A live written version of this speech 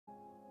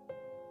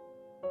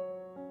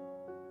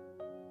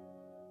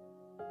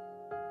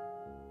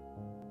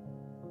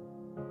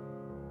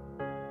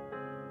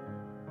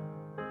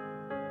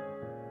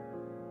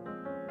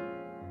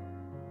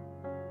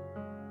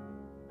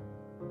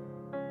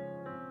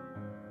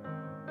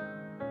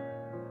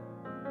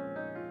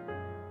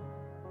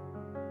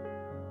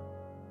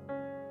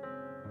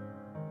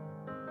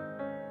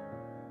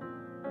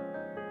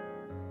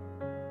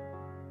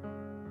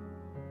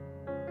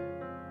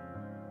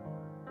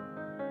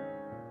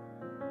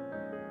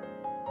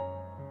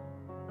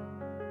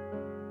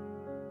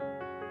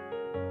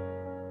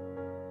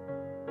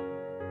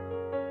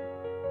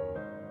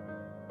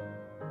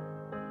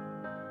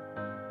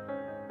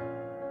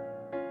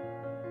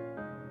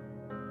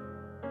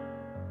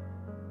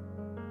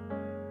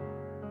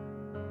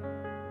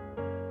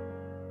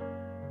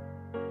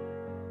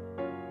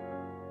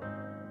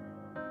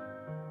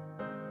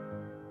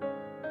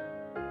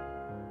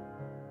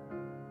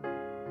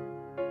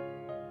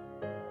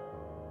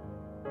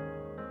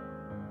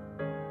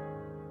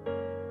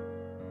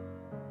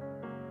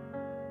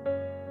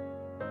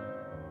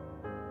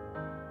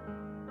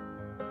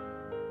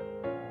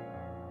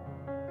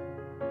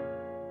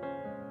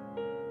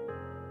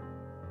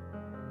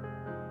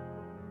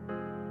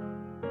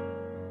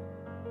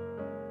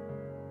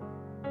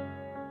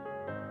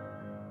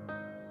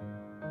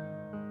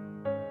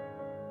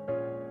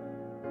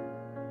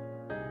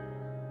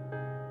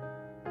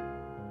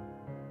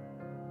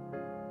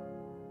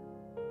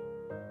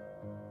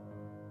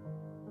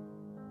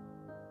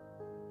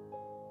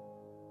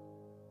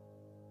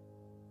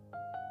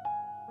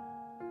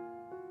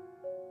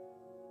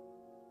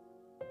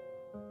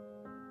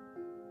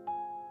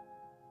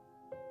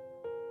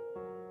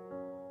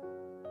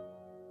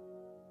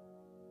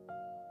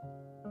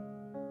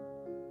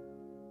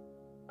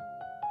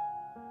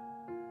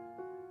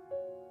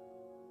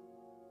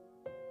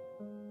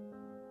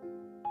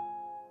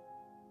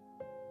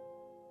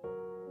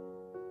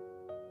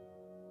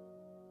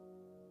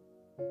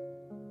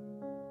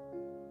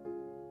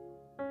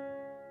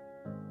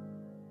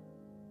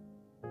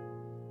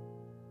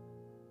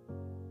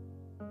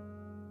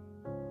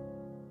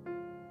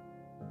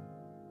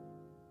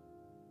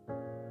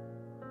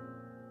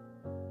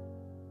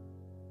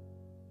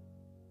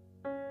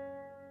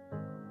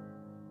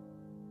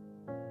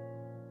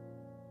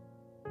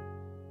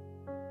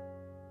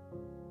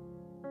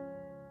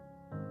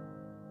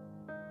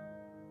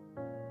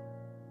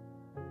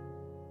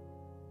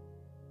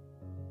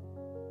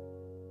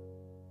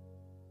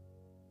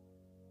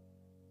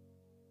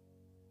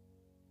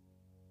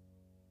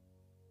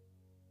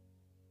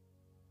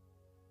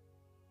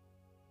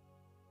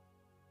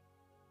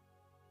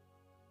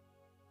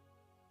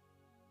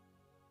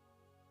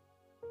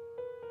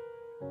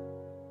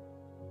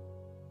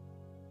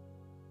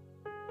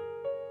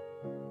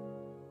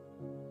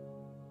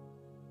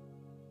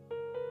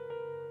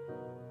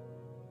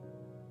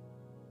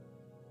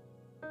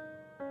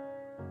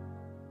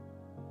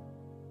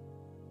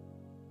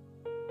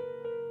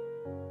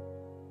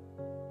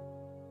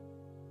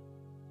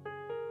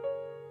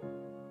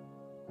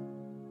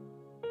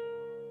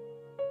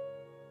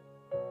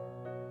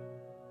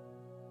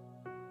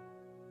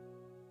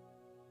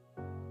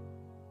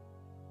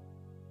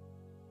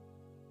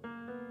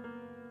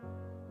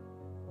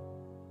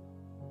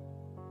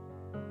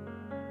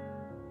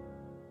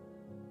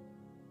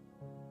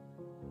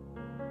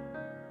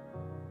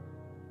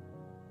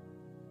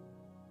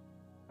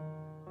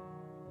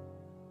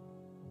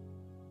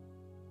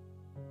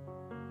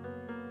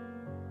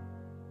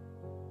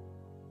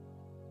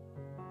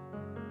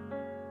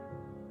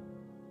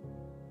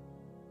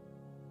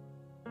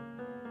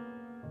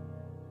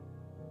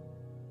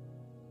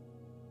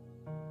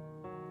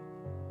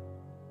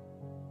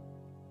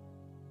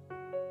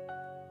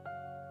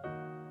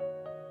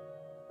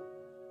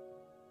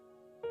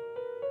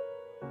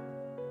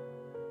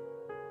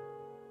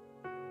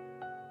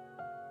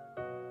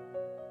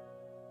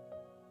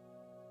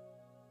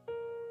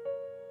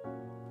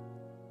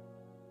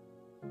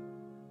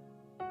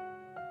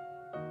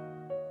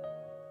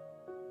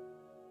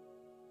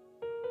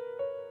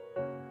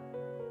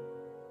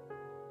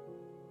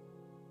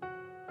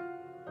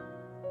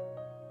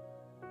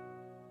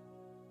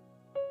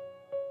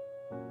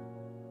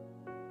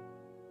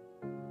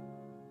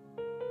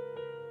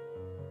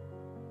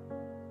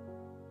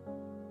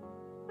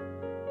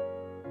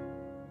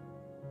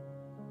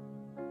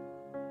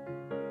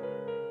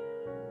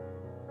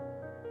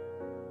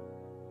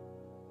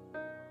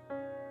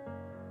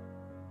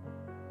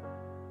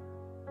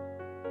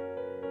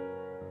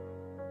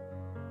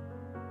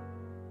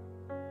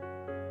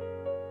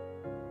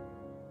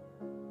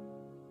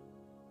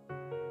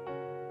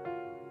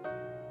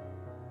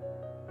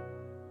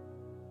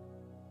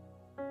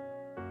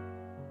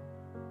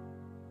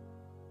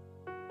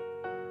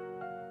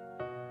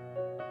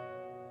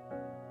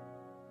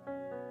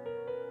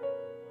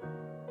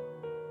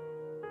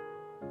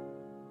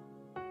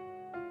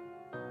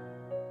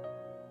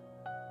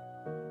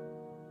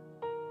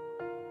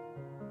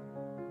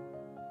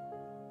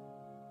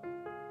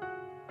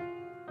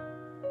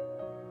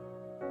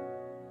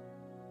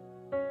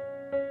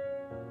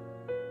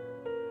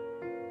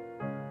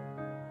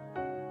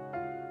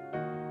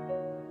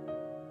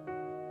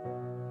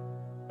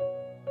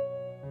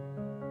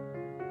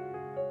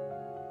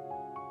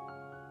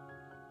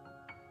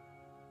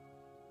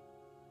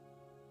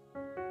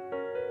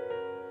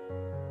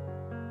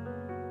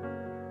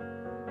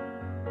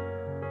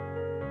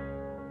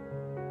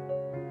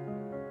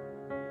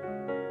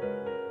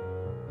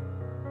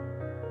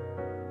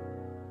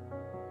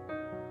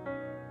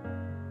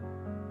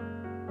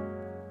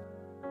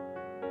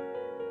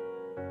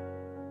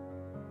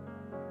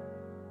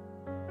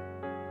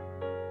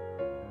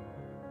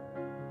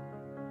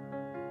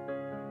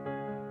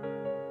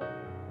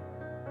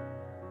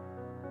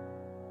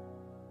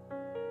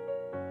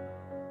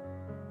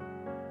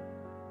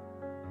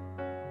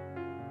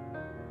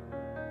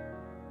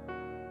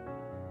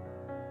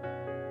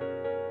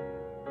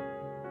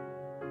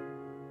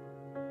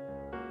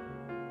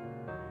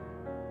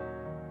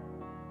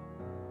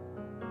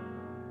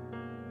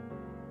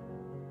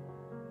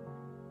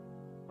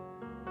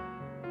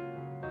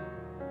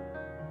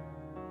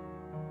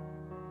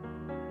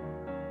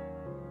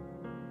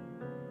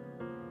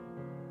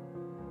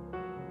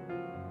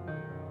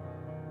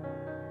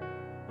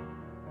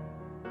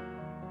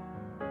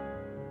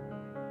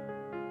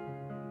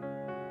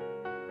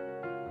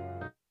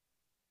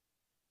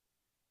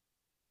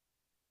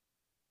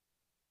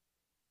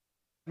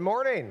Good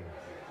morning.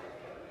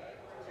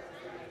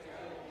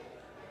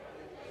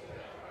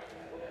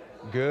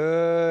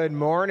 Good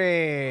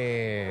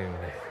morning.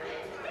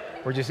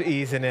 We're just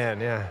easing in,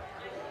 yeah.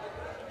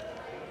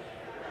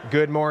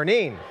 Good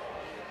morning.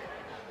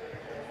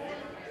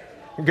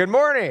 Good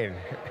morning.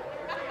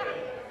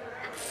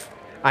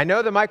 I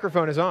know the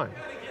microphone is on.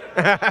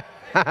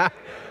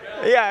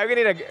 Yeah, we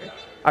need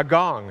a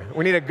gong.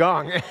 We need a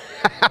gong.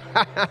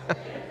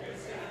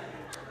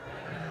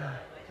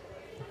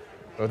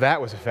 Well,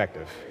 that was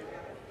effective.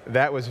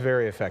 That was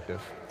very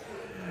effective.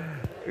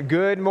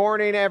 Good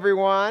morning,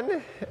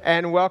 everyone,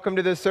 and welcome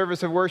to this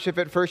service of worship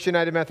at First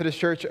United Methodist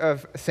Church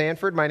of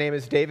Sanford. My name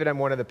is David. I'm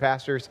one of the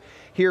pastors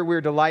here.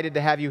 We're delighted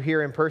to have you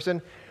here in person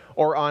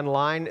or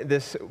online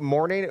this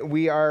morning.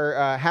 We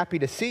are happy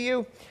to see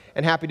you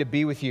and happy to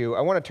be with you. I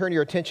want to turn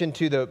your attention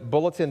to the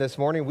bulletin this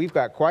morning. We've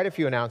got quite a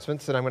few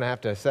announcements that I'm going to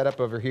have to set up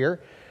over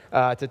here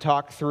to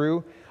talk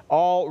through.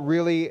 All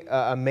really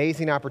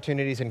amazing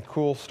opportunities and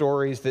cool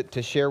stories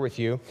to share with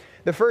you.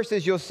 The first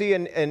is you'll see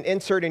an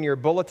insert in your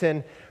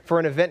bulletin for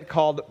an event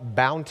called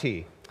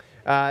Bounty.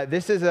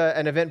 This is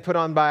an event put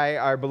on by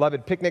our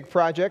beloved Picnic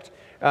Project.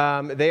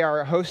 They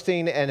are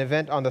hosting an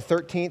event on the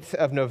 13th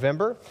of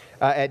November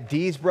at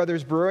Dees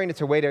Brothers Brewing.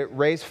 It's a way to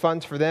raise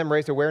funds for them,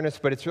 raise awareness,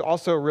 but it's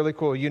also really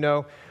cool. You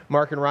know,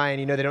 Mark and Ryan,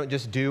 you know they don't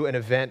just do an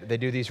event. They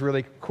do these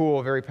really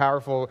cool, very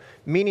powerful,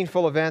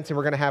 meaningful events, and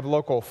we're going to have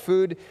local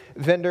food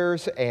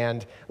vendors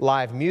and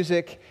live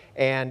music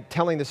and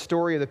telling the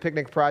story of the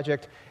Picnic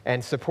Project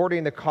and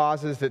supporting the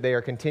causes that they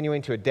are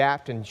continuing to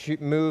adapt and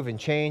move and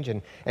change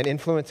and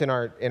influence in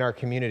our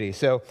community.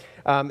 So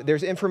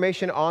there's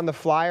information on the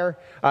flyer.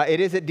 It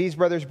is at Dees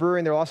Brothers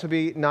Brewing. There will also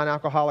be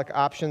non-alcoholic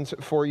options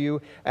for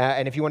you.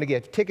 And if you want to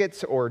get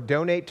tickets or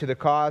donate to the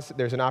cause,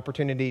 there's an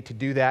opportunity to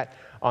do that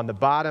on the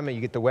bottom, and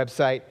you get the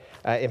website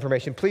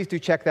information. Please do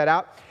check that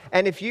out.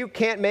 And if you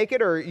can't make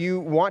it or you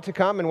want to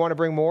come and want to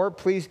bring more,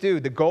 please do.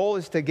 The goal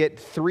is to get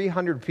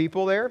 300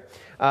 people there,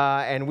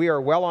 and we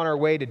are well on our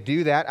way to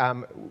do that.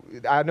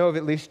 I know of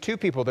at least 2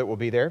 people that will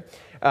be there.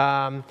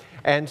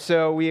 And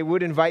so we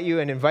would invite you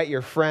and invite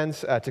your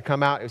friends to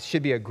come out. It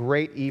should be a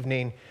great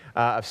evening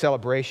of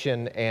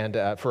celebration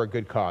and for a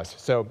good cause.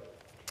 So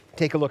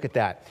take a look at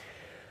that.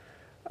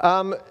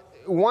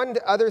 One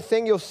other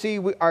thing you'll see,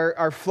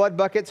 our flood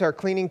buckets, our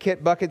cleaning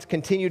kit buckets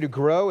continue to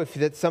grow. If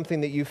that's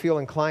something that you feel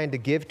inclined to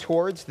give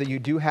towards, that you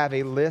do have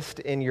a list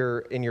in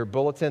your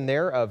bulletin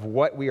there of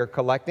what we are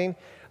collecting.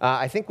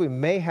 I think we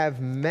may have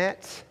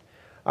met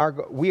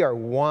we are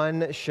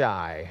one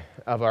shy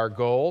of our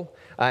goal,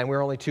 and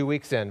we're only 2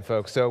 weeks in,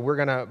 folks, so we're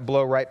going to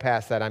blow right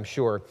past that, I'm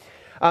sure.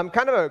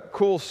 Kind of a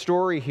cool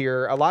story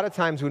here. A lot of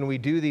times when we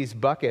do these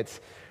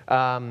buckets,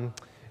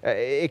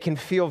 it can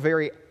feel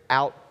very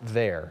out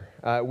there.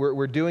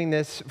 We're doing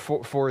this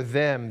for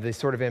them, this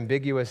sort of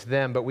ambiguous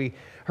them, but we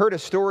heard a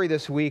story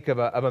this week of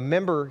a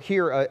member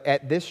here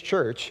at this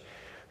church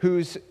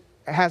who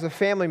has a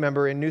family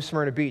member in New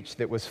Smyrna Beach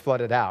that was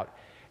flooded out.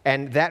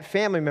 And that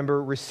family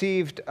member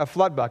received a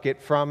flood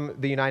bucket from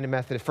the United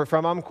Methodist,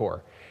 from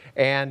UMCOR.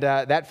 And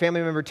that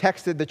family member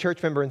texted the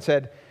church member and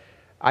said,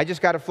 I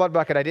just got a flood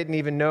bucket. I didn't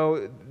even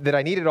know that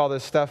I needed all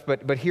this stuff,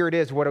 but here it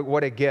is.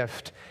 What a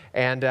gift.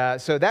 And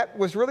so that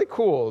was really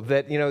cool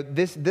that, you know,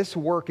 this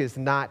work is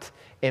not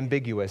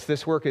ambiguous.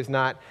 This work is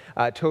not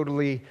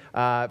totally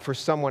for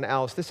someone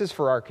else. This is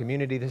for our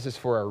community. This is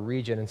for our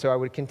region. And so I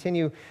would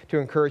continue to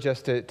encourage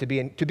us to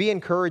be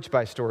encouraged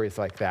by stories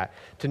like that,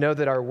 to know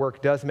that our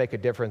work does make a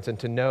difference, and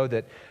to know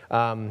that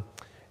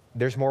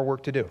there's more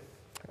work to do.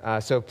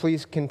 So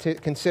please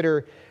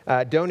consider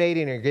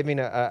donating or giving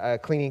a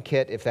cleaning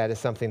kit if that is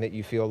something that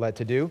you feel led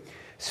to do.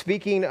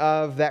 Speaking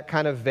of that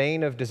kind of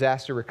vein of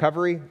disaster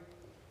recovery,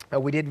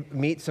 we did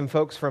meet some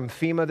folks from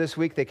FEMA this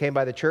week. They came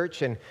by the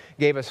church and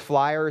gave us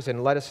flyers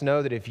and let us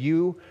know that if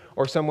you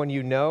or someone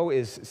you know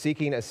is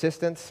seeking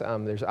assistance,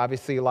 there's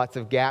obviously lots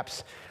of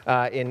gaps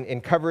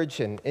in coverage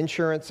and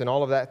insurance and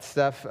all of that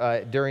stuff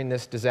during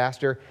this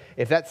disaster.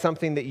 If that's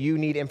something that you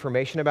need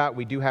information about,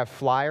 we do have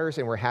flyers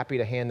and we're happy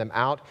to hand them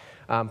out.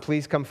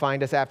 Please come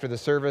find us after the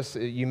service.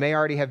 You may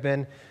already have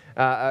been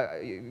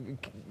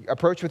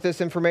approached with this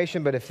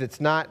information, but if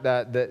it's not,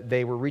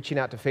 they were reaching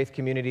out to faith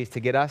communities to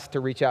get us to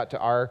reach out to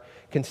our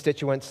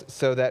constituents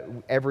so that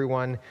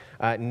everyone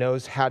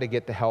knows how to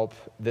get the help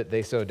that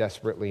they so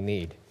desperately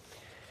need.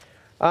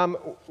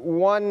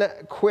 One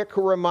quick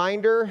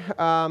reminder,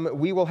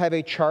 we will have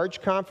a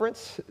charge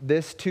conference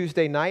this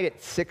Tuesday night at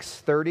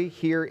 6:30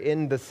 here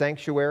in the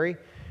sanctuary,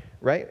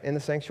 right? In the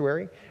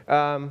sanctuary?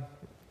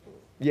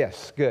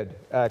 Yes, good,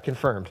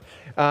 confirmed.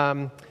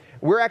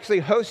 We're actually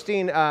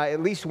hosting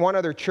at least one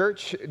other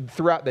church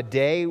throughout the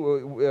day.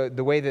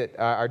 The way that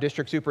our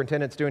district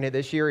superintendent's doing it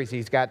this year is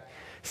he's got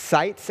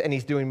sites and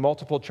he's doing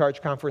multiple charge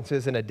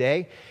conferences in a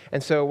day.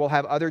 And so we'll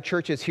have other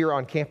churches here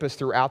on campus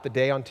throughout the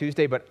day on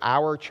Tuesday, but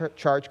our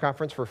charge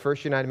conference for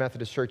First United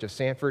Methodist Church of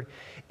Sanford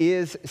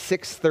is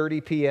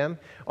 6:30 p.m.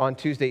 on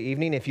Tuesday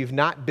evening. If you've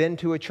not been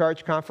to a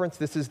charge conference,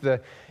 this is the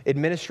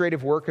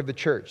administrative work of the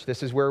church.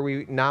 This is where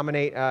we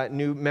nominate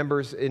new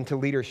members into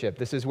leadership.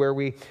 This is where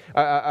we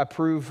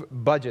approve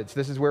budgets.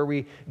 This is where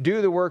we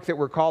do the work that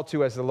we're called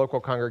to as the local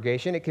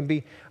congregation. It can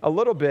be a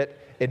little bit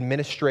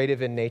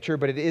administrative in nature,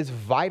 but it is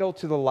vital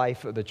to the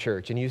life of the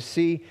church. And you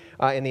see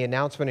in the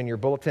announcement in your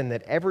bulletin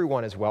that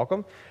everyone is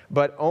welcome,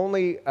 but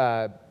only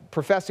current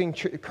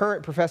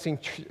professing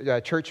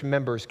church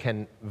members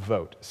can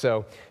vote.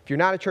 So if you're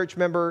not a church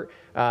member,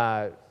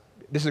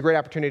 this is a great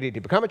opportunity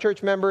to become a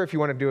church member. If you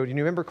want to do a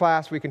new member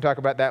class, we can talk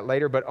about that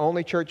later, but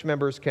only church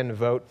members can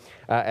vote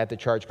at the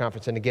charge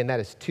conference. And again, that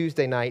is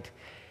Tuesday night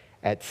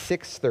at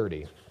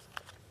 6:30.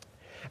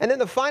 And then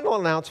the final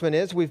announcement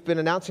is, we've been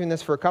announcing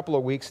this for a couple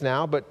of weeks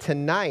now, but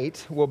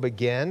tonight will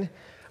begin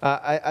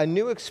a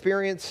new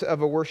experience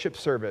of a worship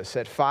service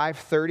at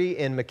 5:30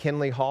 in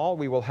McKinley Hall.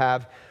 We will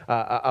have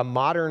a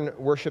modern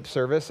worship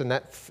service, and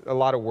that's a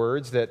lot of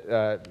words.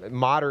 That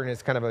modern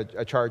is kind of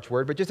a charged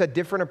word, but just a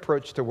different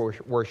approach to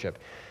worship.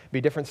 Be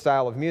a different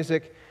style of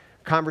music,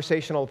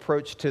 conversational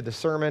approach to the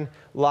sermon,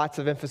 lots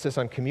of emphasis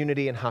on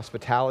community and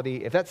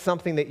hospitality. If that's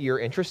something that you're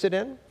interested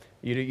in,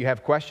 you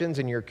have questions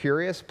and you're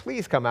curious,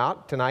 please come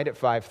out tonight at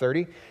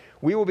 5:30.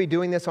 We will be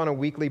doing this on a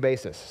weekly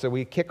basis. So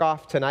we kick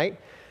off tonight,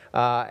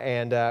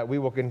 and we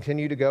will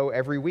continue to go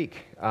every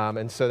week.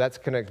 And so that's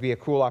going to be a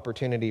cool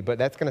opportunity. But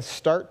that's going to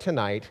start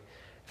tonight,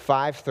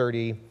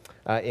 5:30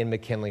 in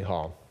McKinley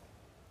Hall.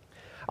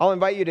 I'll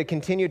invite you to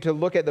continue to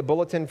look at the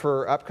bulletin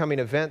for upcoming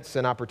events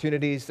and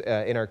opportunities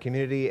in our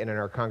community and in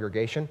our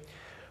congregation.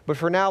 But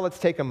for now, let's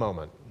take a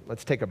moment.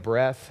 Let's take a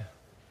breath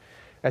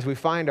as we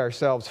find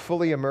ourselves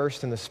fully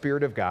immersed in the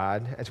Spirit of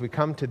God, as we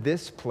come to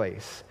this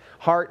place,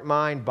 heart,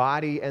 mind,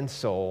 body, and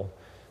soul,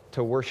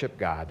 to worship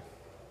God.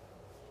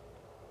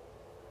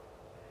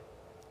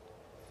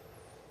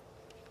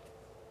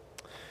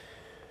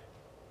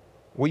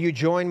 Will you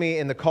join me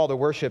in the call to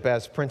worship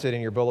as printed in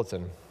your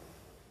bulletin?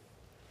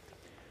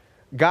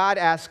 God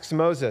asks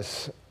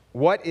Moses,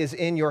 "What is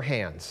in your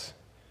hands?"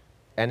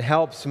 and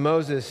helps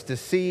Moses to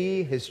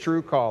see his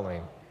true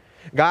calling.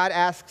 God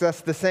asks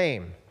us the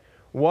same.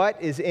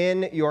 What is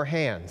in your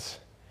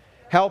hands?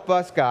 Help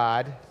us,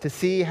 God, to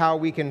see how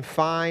we can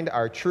find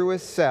our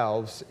truest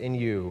selves in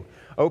you.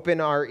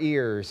 Open our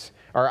ears,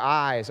 our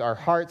eyes, our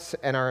hearts,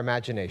 and our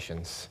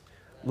imaginations.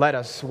 Let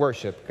us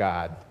worship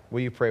God.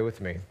 Will you pray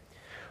with me?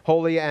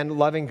 Holy and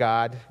loving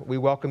God, we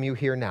welcome you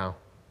here now.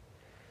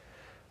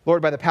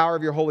 Lord, by the power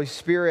of your Holy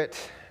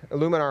Spirit,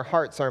 illumine our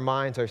hearts, our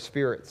minds, our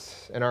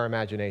spirits, and our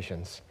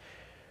imaginations.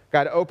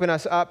 God, open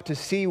us up to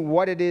see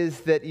what it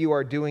is that you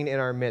are doing in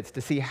our midst,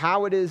 to see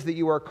how it is that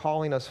you are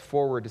calling us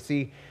forward, to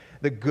see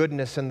the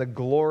goodness and the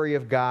glory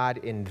of God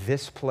in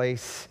this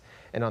place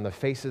and on the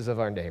faces of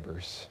our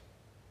neighbors.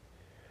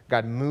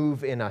 God,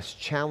 move in us,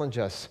 challenge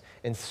us,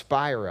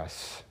 inspire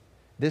us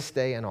this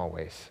day and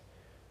always.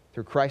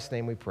 Through Christ's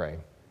name we pray.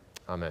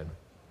 Amen.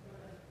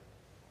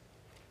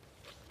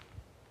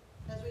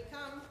 As we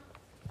come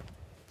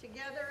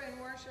together in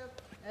worship,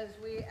 as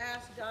we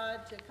ask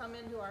God to come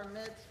into our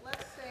midst,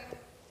 let's sing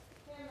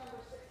hymn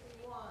number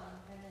 61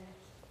 and then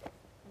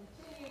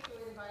continue to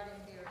invite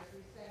him here as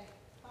we sing,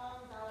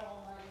 "Come Thou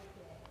Almighty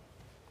King."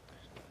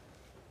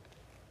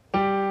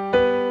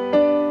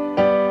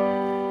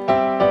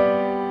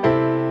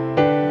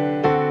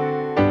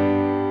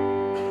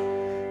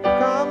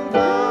 Come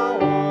thou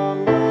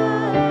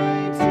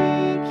almighty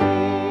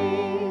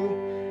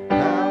King,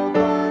 help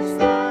us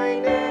thy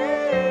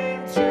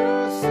name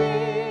to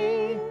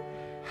sing,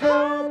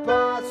 help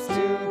us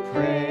to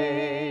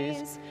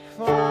praise,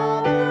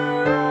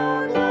 Father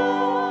all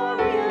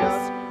glorious,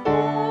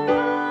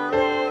 over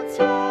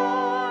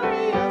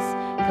victorious,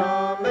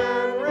 come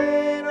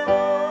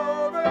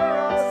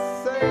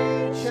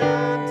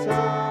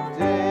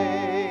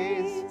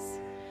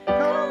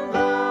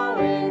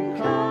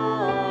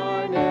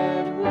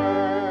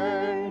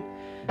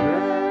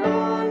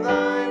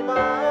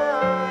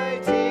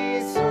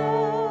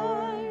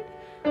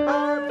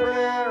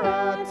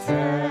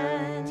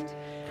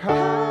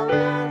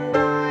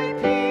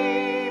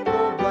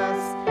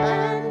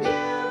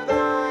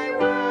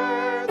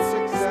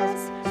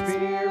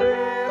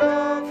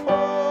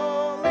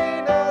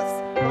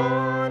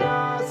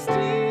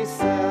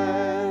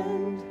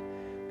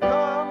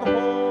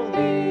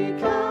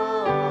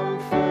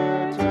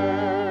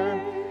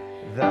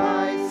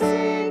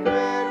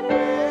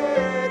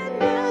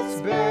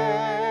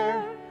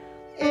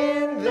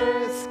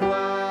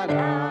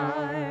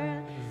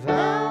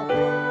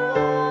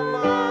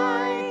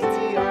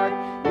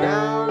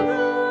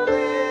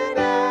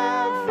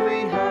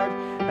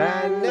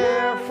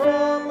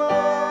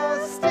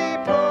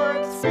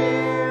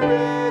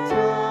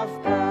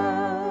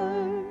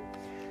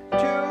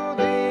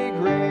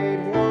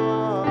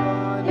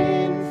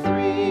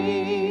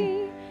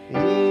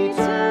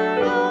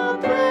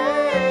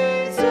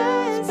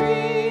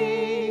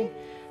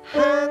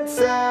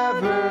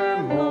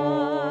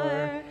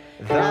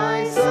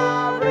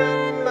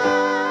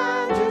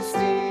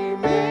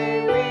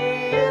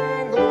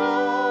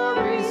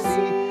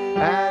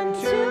and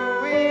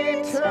to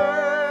eternity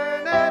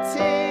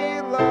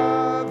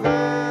love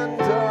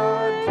and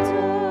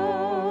adore.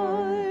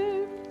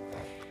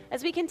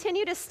 As we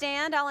continue to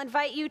stand, I'll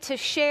invite you to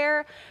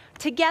share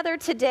together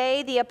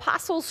today the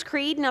Apostles'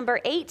 Creed number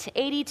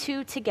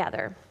 882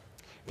 together.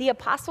 The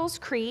Apostles'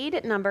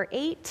 Creed number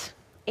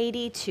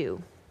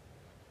 882.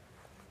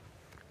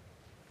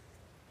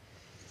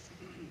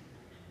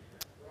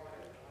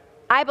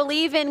 I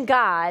believe in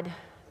God,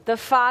 the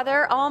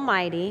Father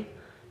Almighty,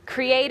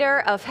 creator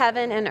of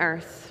heaven and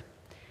earth.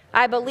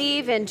 I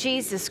believe in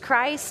Jesus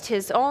Christ,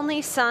 his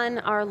only Son,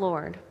 our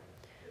Lord,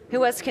 who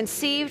was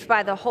conceived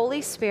by the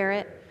Holy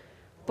Spirit,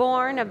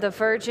 born of the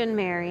Virgin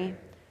Mary,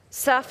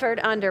 suffered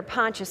under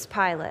Pontius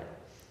Pilate,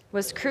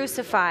 was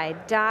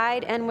crucified,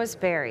 died, and was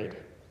buried.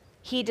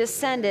 He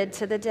descended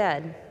to the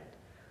dead.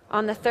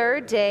 On the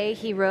third day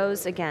he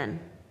rose again.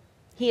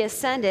 He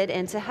ascended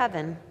into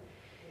heaven,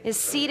 is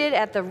seated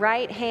at the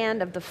right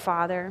hand of the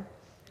Father,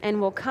 and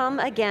will come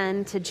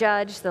again to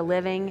judge the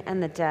living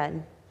and the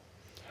dead.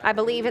 I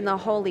believe in the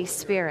Holy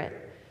Spirit,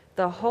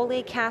 the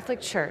Holy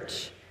Catholic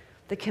Church,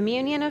 the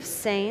communion of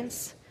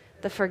saints,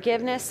 the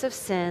forgiveness of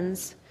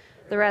sins,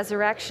 the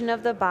resurrection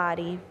of the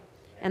body,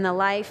 and the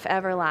life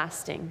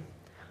everlasting.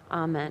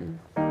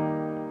 Amen.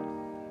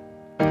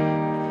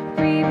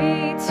 Glory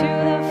be to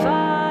the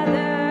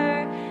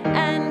Father,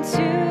 and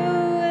to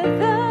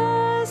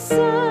the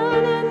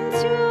Son, and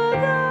to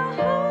the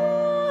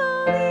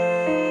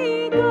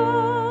Holy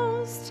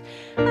Ghost,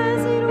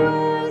 as it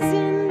was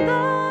in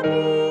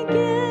the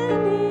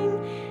beginning,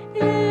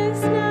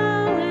 is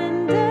now,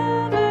 and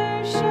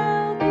ever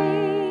shall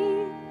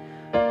be,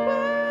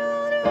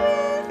 world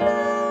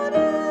without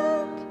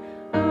end.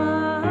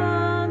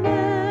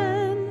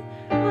 Amen.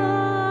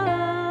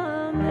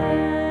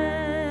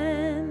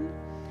 Amen.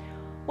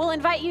 We'll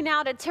invite you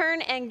now to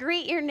turn and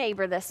greet your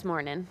neighbor this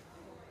morning.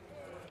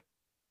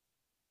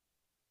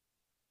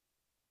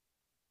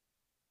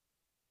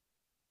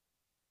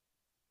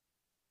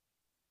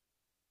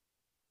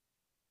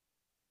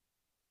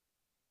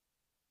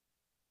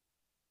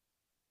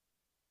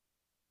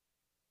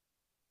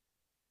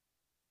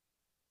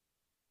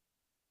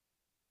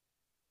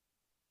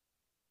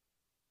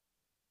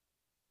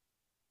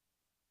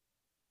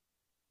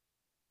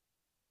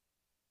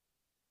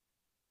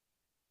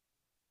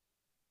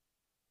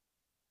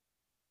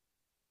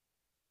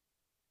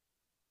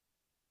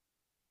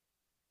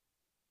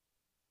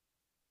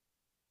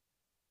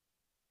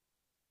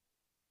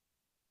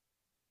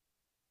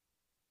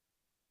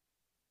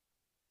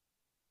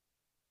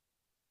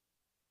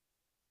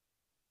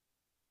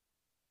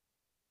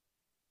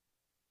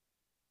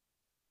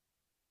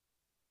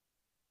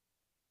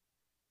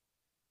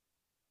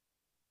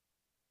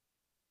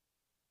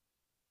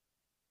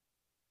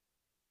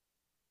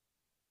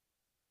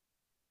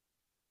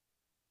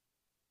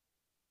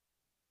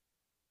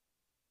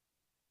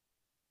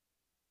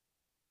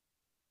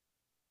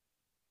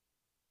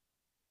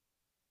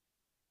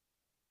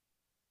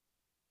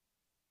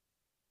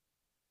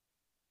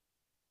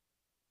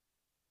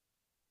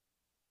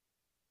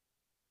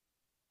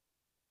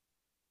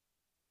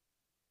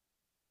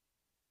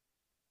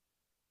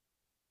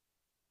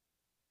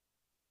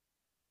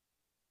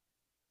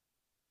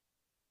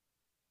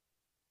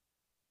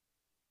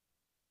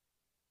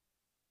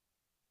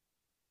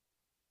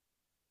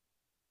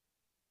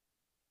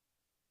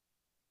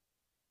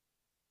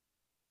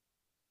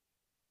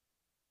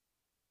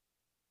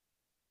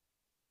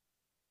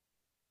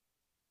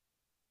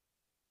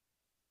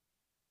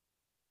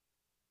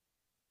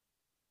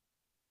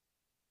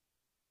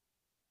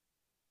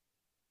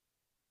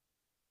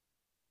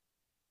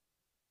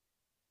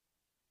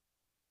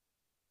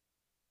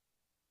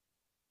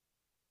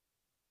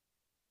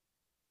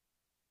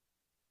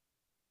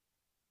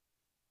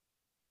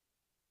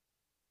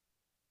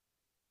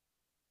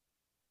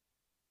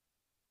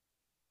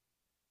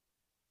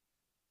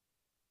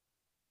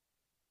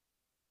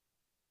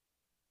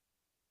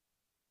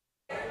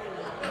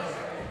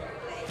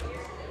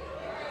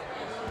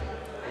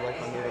 I like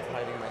my move of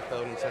hiding my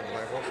phone inside the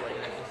Bible. So I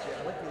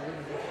like the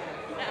illumination.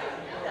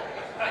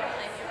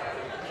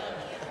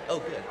 Oh,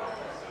 good.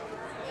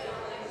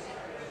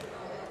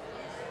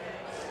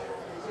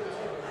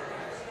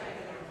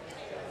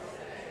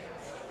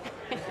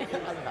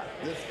 I'm not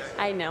this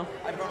guy. I know.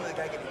 I'm probably the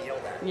guy getting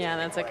yelled at. Yeah,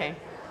 that's okay.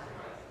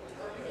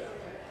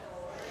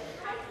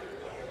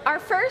 Our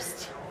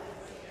first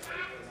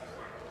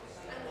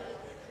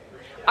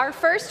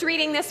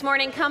reading this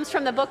morning comes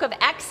from the book of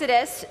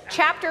Exodus,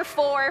 chapter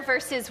 4,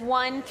 verses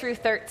 1 through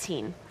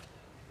 13.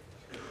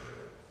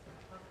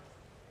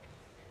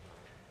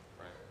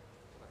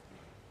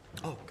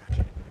 Oh,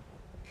 gotcha.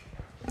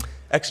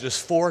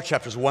 Exodus 4,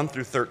 chapters 1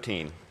 through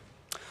 13.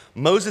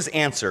 Moses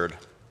answered,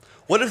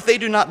 "What if they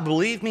do not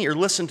believe me or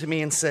listen to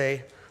me and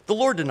say, 'The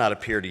Lord did not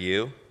appear to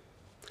you'?"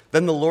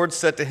 Then the Lord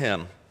said to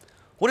him,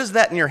 "What is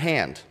that in your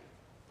hand?"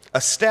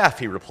 "A staff,"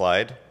 he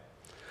replied.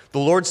 The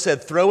Lord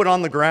said, "Throw it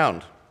on the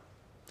ground."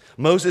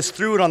 Moses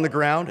threw it on the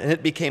ground, and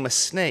it became a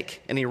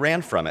snake, and he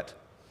ran from it.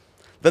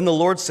 Then the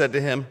Lord said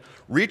to him,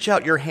 reach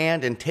out your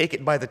hand and take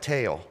it by the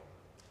tail."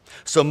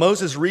 So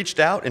Moses reached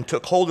out and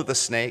took hold of the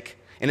snake,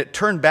 and it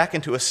turned back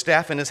into a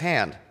staff in his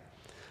hand.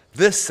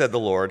 "This," said the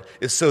Lord,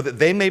 "is so that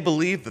they may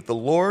believe that the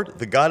Lord,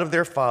 the God of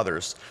their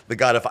fathers, the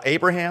God of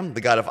Abraham,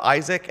 the God of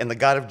Isaac, and the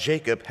God of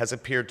Jacob, has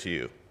appeared to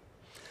you."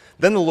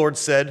 Then the Lord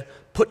said,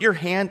 "Put your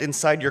hand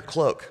inside your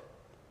cloak."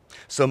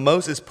 So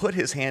Moses put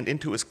his hand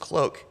into his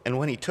cloak, and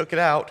when he took it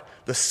out,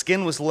 the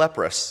skin was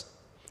leprous.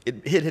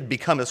 It had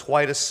become as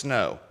white as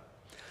snow.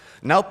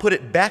 "Now put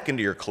it back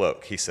into your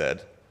cloak," he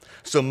said.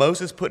 So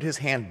Moses put his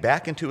hand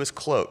back into his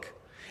cloak,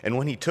 and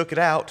when he took it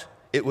out,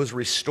 it was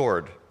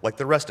restored, like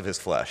the rest of his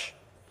flesh.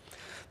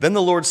 Then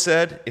the Lord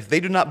said, "If they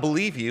do not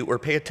believe you or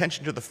pay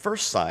attention to the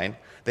first sign,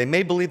 they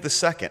may believe the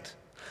second.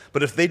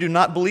 But if they do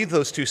not believe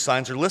those two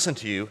signs or listen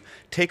to you,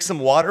 take some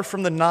water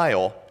from the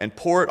Nile and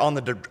pour it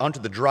onto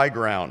the dry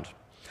ground.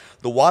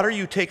 The water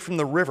you take from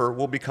the river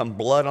will become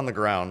blood on the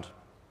ground."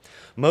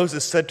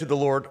 Moses said to the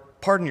Lord,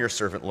 "Pardon your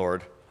servant,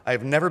 Lord. I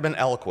have never been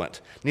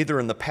eloquent, neither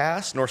in the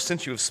past nor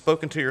since you have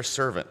spoken to your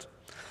servant.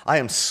 I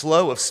am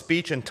slow of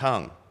speech and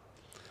tongue."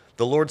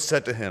 The Lord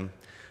said to him,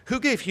 "Who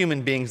gave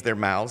human beings their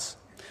mouths?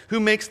 Who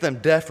makes them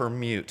deaf or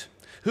mute?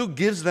 Who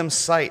gives them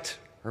sight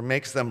or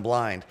makes them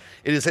blind?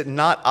 Is it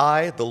not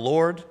I, the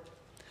Lord?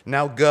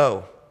 Now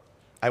go.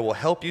 I will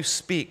help you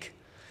speak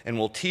and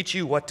will teach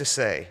you what to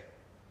say."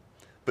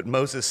 But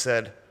Moses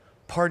said,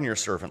 "Pardon your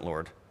servant,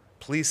 Lord.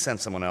 Please send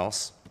someone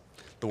else."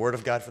 The word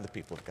of God for the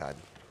people of God.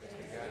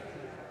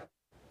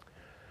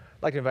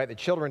 I'd like to invite the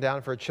children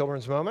down for a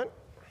children's moment.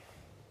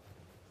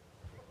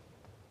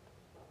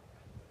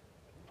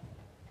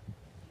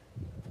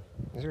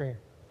 He's right here.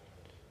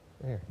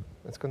 Right here.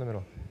 Let's go in the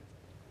middle.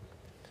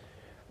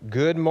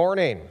 Good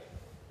morning.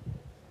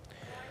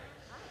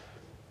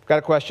 I've got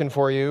a question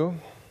for you.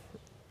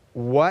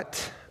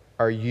 What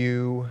are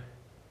you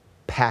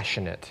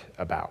passionate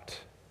about?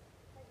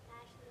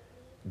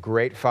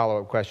 Great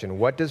follow-up question.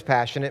 What does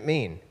passionate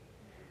mean?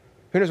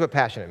 Who knows what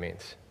passionate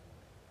means?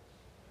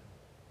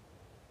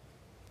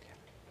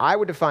 I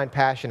would define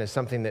passion as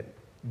something that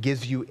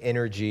gives you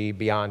energy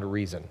beyond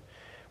reason.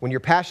 When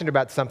you're passionate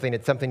about something,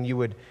 it's something you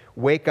would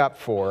wake up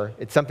for.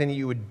 It's something that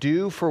you would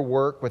do for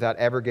work without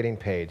ever getting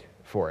paid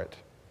for it.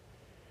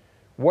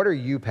 What are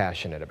you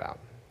passionate about?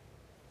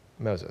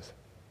 Moses.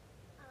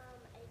 I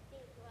think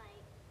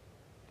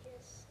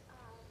just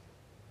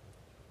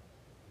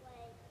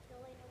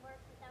going to work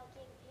without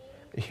getting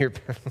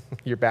paid.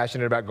 You're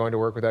passionate about going to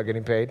work without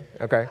getting paid?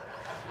 Okay.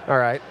 All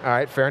right.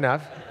 Fair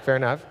enough.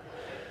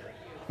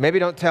 Maybe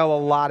don't tell a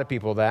lot of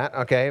people that,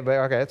 okay? But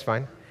okay, that's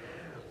fine.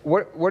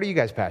 What are you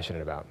guys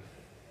passionate about?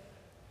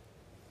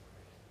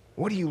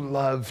 What do you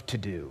love to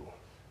do?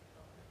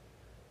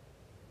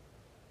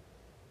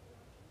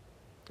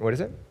 What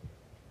is it?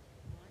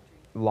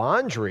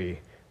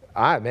 Laundry.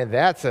 Man,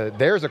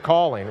 there's a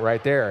calling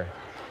right there.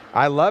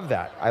 I love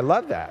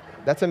that.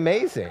 That's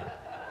amazing.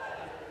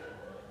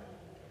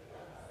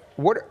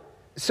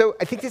 So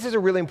I think this is a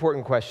really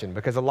important question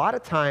because a lot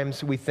of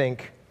times we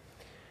think,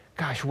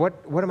 gosh, what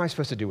am I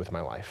supposed to do with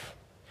my life?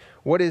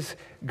 What is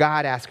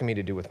God asking me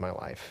to do with my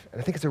life? And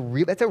I think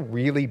that's a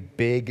really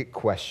big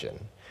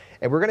question.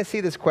 And we're going to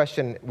see this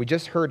question, we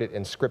just heard it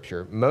in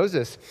Scripture.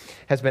 Moses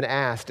has been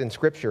asked in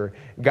Scripture,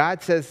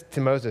 God says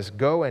to Moses,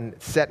 "Go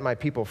and set my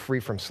people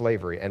free from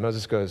slavery." And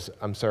Moses goes,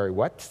 "I'm sorry,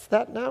 what's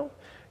that now?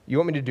 You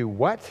want me to do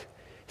what?"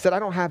 He said, "I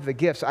don't have the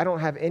gifts. I don't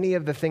have any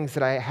of the things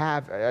that I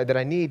have, that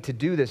I need to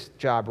do this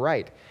job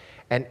right."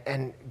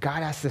 And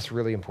God asks this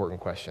really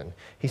important question.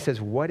 He says,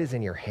 "What is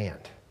in your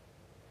hand?"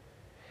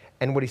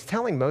 And what he's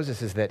telling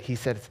Moses is that he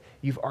says,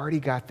 you've already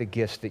got the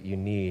gifts that you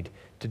need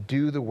to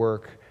do the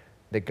work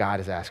that God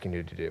is asking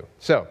you to do.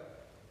 So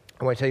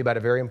I want to tell you about a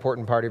very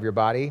important part of your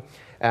body.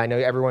 I know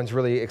everyone's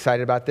really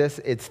excited about this.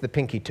 It's the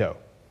pinky toe.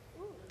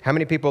 How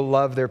many people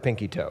love their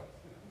pinky toe?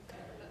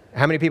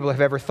 How many people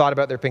have ever thought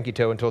about their pinky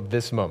toe until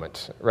this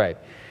moment? Right.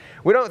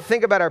 We don't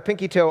think about our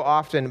pinky toe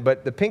often,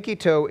 but the pinky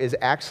toe is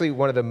actually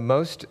one of the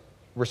most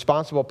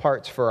responsible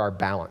parts for our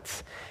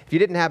balance. If you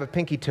didn't have a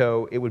pinky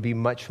toe, it would be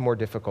much more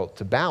difficult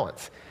to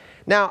balance.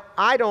 Now,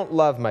 I don't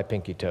love my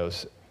pinky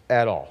toes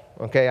at all,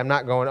 okay? I'm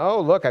not going,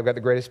 oh, look, I've got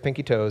the greatest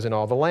pinky toes in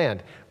all the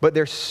land. But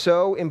they're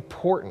so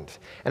important,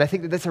 and I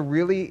think that that's a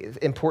really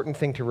important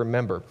thing to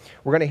remember.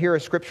 We're going to hear a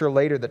scripture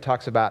later that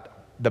talks about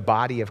the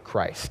body of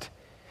Christ.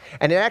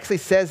 And it actually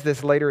says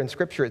this later in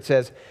Scripture. It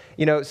says,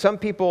 some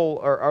people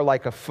are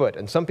like a foot,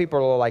 and some people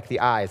are like the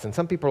eyes, and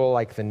some people are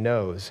like the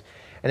nose.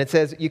 And it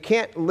says, you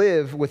can't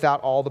live without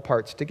all the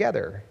parts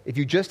together. If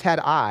you just had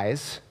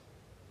eyes,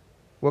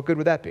 what good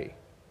would that be?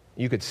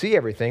 You could see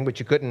everything, but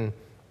you couldn't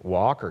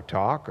walk or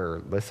talk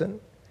or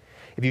listen.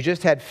 If you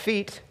just had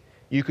feet,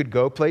 you could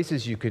go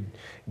places, you could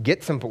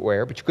get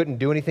somewhere, but you couldn't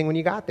do anything when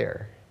you got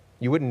there.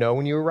 You wouldn't know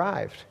when you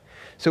arrived.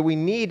 So we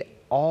need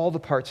all the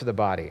parts of the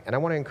body. And I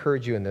want to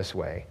encourage you in this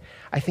way.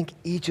 I think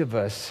each of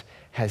us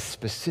has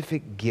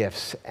specific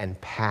gifts and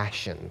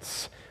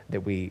passions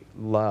that we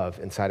love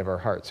inside of our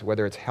hearts,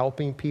 whether it's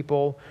helping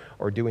people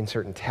or doing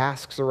certain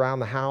tasks around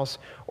the house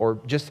or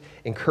just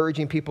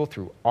encouraging people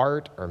through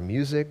art or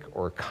music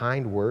or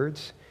kind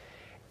words.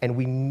 And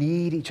we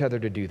need each other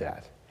to do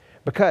that.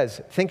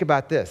 Because think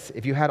about this.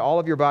 If you had all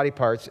of your body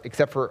parts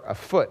except for a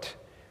foot,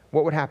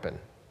 what would happen?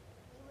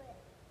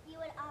 You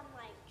would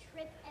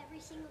trip every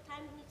single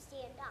time you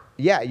stand up.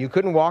 Yeah, you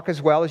couldn't walk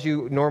as well as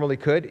you normally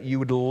could. You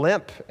would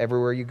limp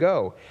everywhere you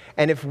go.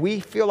 And if we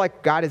feel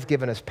like God has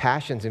given us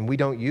passions and we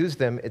don't use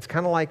them, it's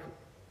kind of like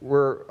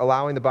we're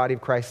allowing the body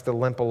of Christ to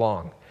limp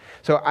along.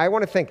 So I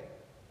want to think,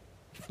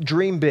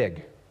 dream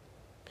big.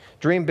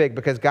 Dream big,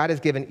 because God has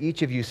given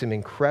each of you some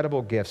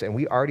incredible gifts, and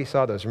we already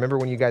saw those. Remember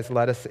when you guys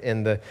led us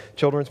in the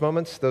children's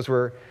moments?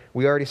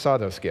 We already saw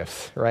those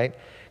gifts, right?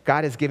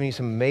 God has given you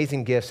some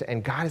amazing gifts,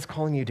 and God is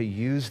calling you to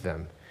use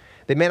them.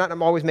 They may not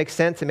always make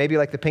sense. It may be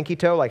like the pinky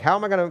toe, like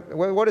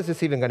what is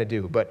this even going to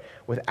do? But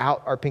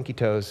without our pinky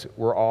toes,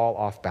 we're all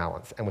off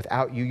balance. And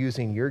without you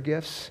using your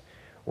gifts,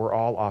 we're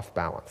all off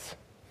balance.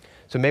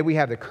 So may we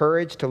have the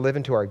courage to live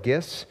into our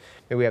gifts.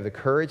 May we have the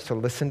courage to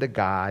listen to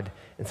God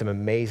in some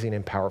amazing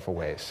and powerful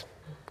ways.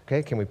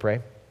 Okay, can we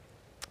pray?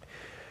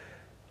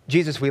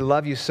 Jesus, we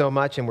love you so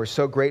much, and we're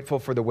so grateful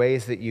for the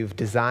ways that you've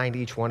designed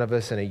each one of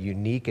us in a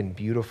unique and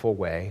beautiful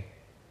way.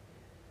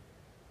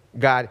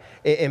 God,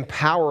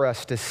 empower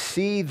us to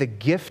see the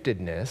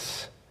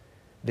giftedness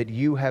that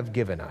you have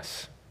given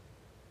us.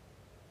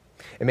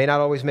 It may not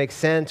always make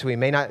sense. We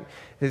may not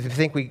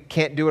think we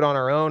can't do it on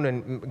our own,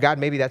 and God,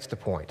 maybe that's the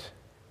point.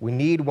 We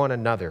need one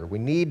another. We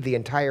need the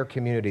entire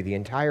community, the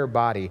entire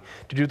body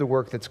to do the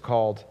work that's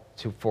called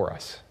for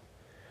us.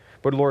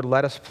 But Lord,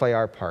 let us play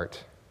our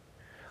part.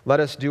 Let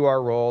us do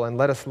our role, and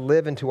let us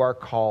live into our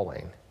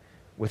calling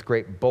with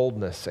great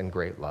boldness and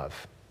great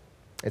love.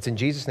 It's in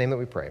Jesus' name that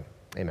we pray.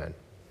 Amen.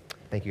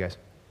 Thank you, guys.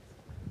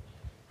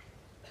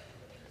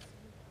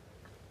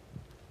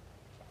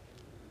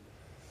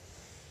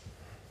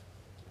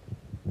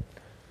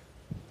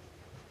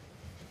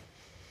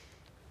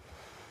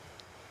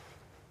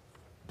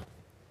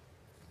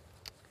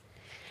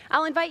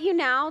 I'll invite you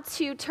now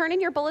to turn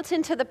in your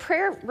bulletin to the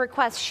prayer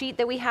request sheet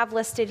that we have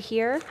listed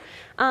here.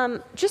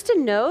 Just a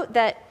note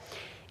that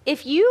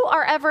if you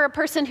are ever a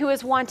person who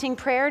is wanting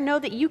prayer, know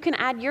that you can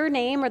add your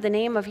name or the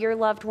name of your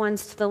loved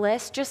ones to the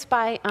list just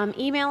by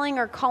emailing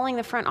or calling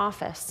the front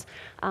office.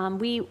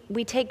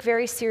 We take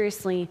very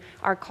seriously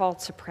our call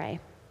to pray.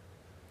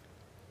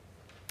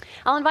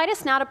 I'll invite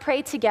us now to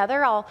pray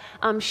together. I'll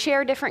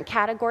share different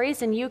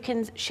categories, and you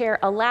can share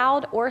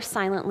aloud or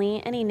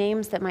silently any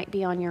names that might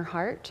be on your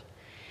heart.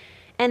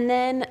 And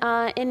then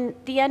in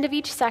the end of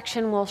each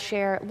section, we'll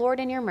share, Lord,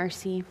 in your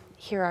mercy,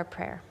 hear our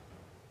prayer.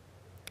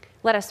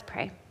 Let us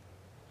pray.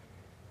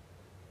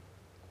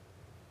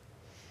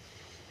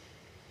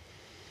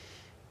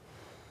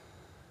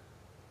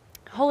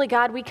 Holy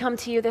God, we come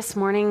to you this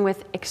morning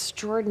with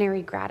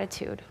extraordinary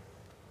gratitude.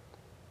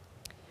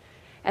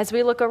 As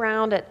we look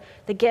around at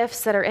the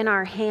gifts that are in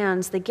our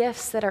hands, the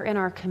gifts that are in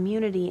our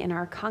community, in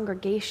our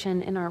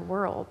congregation, in our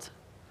world,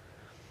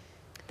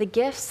 the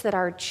gifts that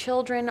our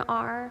children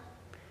are,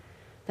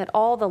 that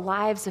all the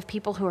lives of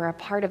people who are a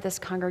part of this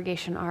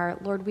congregation are,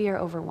 Lord, we are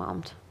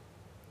overwhelmed.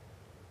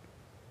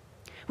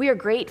 We are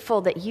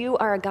grateful that you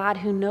are a God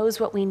who knows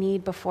what we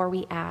need before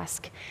we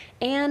ask,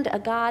 and a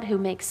God who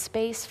makes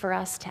space for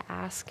us to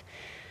ask,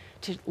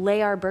 to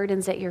lay our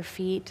burdens at your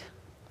feet,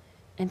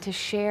 and to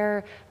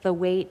share the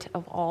weight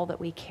of all that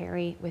we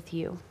carry with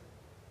you.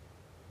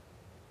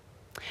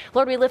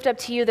 Lord, we lift up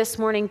to you this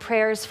morning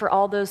prayers for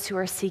all those who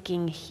are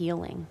seeking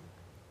healing.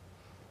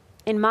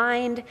 In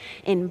mind,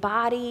 in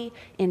body,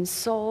 in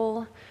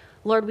soul.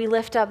 Lord, we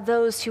lift up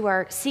those who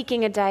are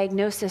seeking a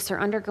diagnosis or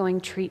undergoing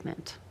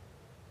treatment.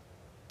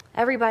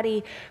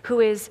 Everybody who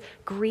is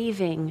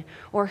grieving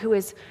or who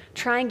is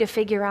trying to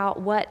figure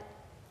out what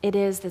it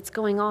is that's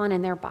going on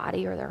in their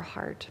body or their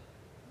heart.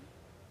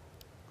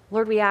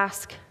 Lord, we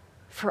ask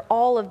for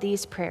all of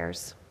these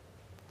prayers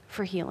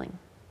for healing.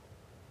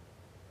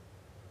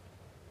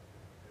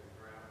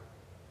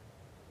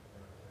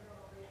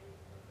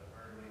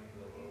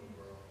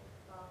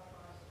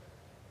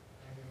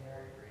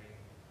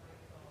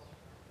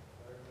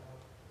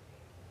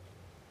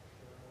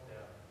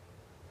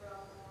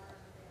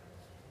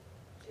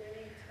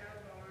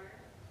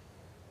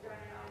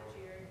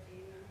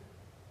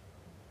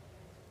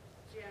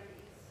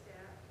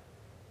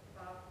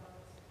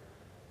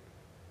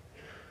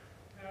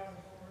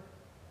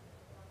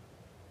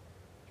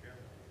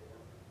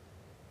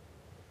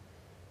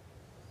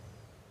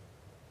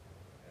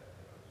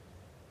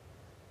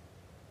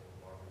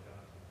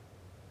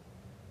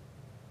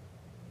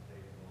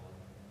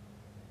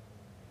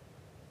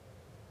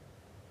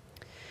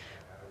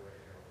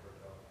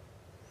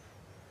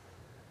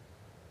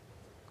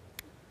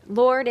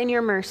 Lord, in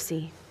your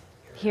mercy,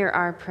 hear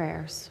our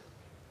prayers.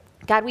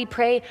 God, we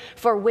pray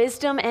for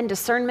wisdom and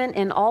discernment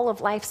in all of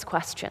life's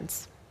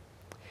questions.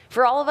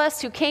 For all of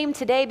us who came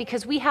today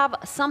because we have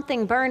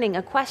something burning,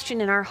 a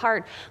question in our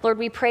heart, Lord,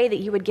 we pray that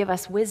you would give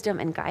us wisdom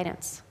and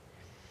guidance.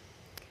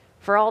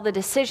 For all the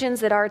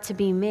decisions that are to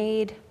be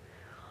made,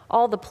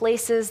 all the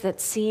places that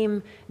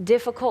seem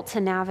difficult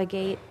to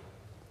navigate,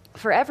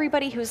 for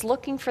everybody who's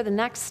looking for the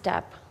next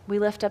step, we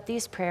lift up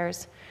these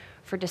prayers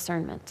for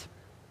discernment.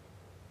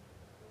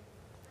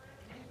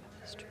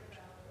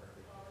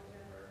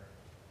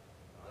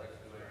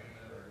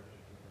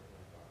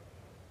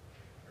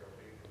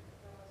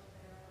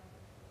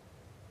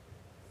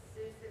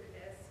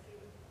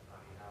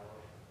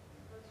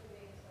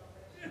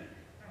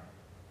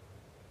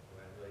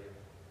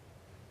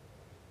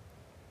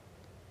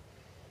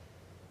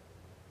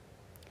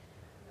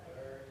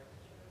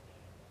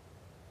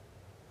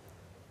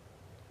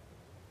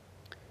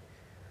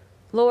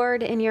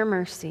 Lord, in your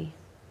mercy,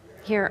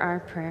 hear our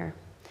prayer.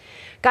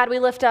 God, we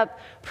lift up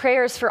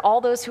prayers for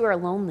all those who are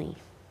lonely,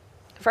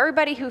 for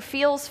everybody who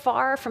feels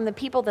far from the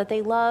people that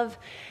they love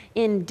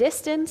in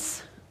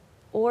distance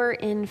or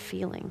in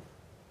feeling.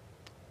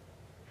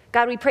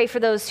 God, we pray for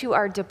those who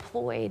are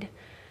deployed,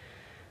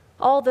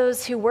 all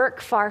those who work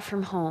far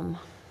from home,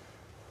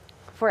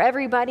 for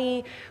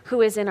everybody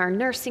who is in our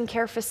nursing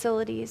care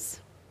facilities,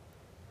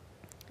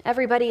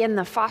 everybody in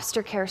the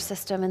foster care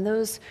system, and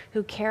those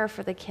who care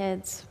for the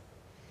kids,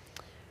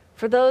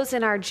 for those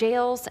in our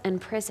jails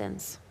and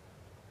prisons.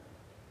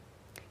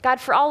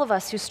 God, for all of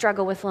us who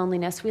struggle with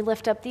loneliness, we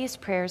lift up these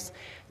prayers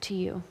to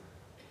you.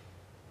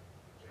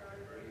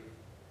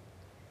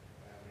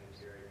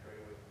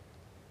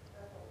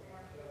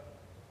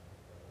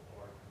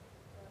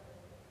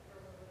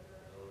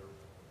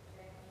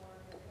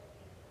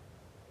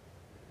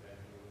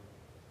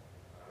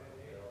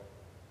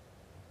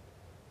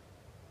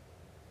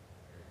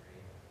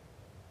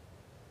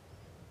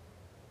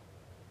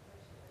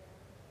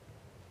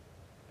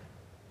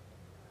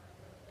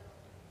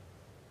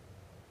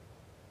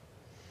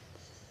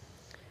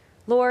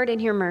 Lord, in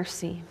your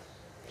mercy,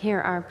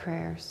 hear our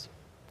prayers.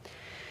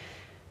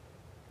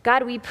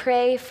 God, we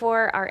pray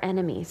for our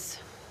enemies.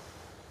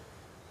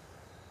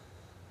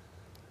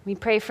 We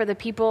pray for the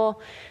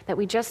people that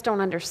we just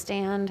don't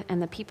understand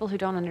and the people who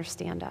don't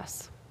understand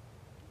us.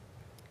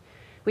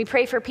 We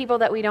pray for people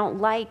that we don't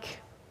like,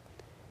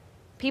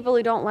 people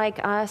who don't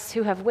like us,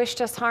 who have wished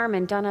us harm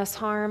and done us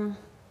harm,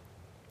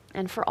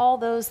 and for all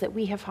those that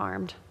we have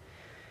harmed.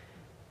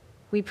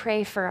 We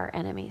pray for our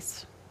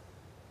enemies.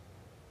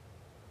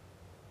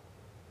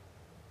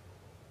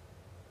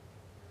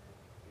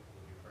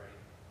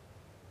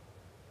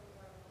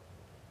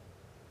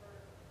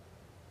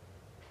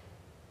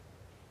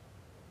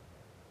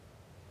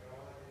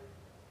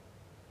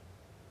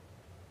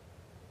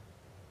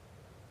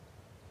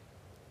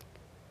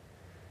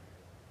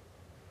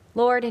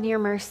 Lord, in your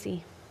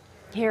mercy,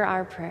 hear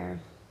our prayer.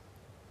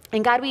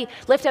 And God, we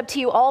lift up to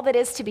you all that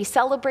is to be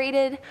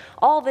celebrated,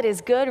 all that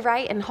is good,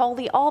 right, and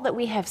holy, all that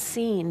we have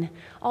seen,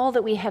 all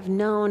that we have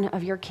known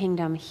of your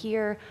kingdom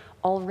here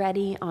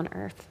already on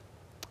earth.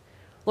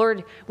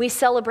 Lord, we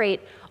celebrate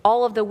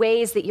all of the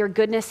ways that your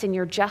goodness and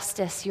your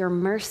justice, your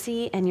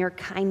mercy and your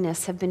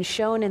kindness have been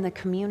shown in the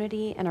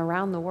community and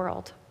around the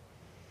world.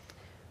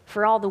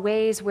 For all the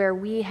ways where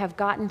we have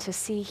gotten to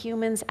see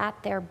humans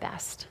at their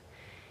best,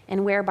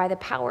 and where by the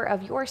power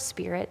of your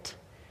Spirit,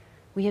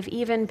 we have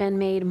even been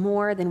made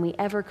more than we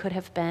ever could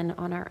have been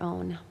on our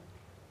own.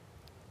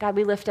 God,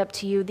 we lift up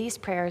to you these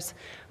prayers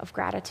of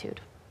gratitude.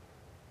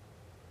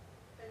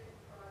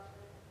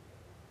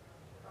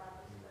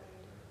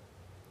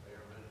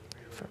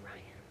 For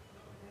Ryan.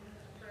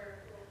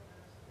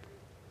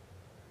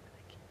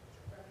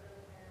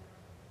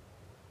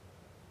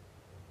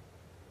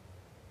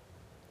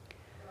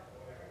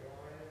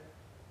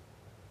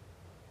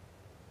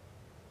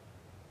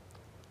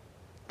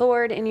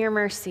 Lord, in your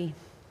mercy,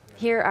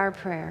 hear our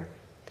prayer.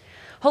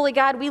 Holy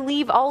God, we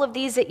leave all of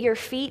these at your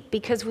feet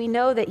because we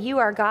know that you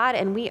are God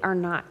and we are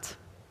not.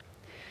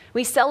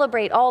 We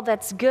celebrate all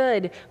that's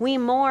good. We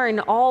mourn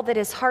all that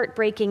is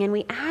heartbreaking, and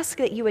we ask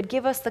that you would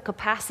give us the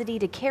capacity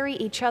to carry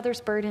each other's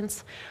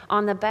burdens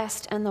on the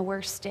best and the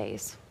worst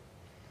days.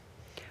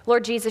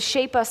 Lord Jesus,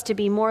 shape us to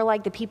be more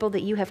like the people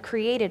that you have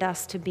created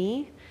us to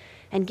be,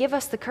 and give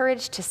us the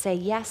courage to say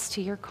yes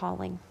to your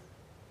calling.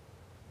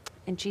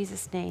 In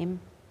Jesus' name,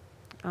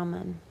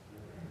 amen.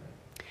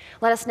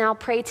 Let us now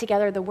pray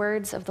together the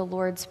words of the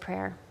Lord's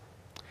Prayer.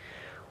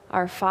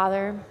 Our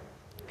Father,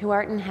 who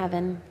art in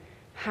heaven,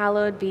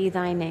 hallowed be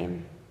thy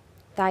name.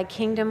 Thy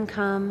kingdom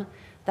come,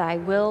 thy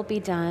will be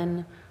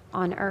done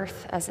on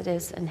earth as it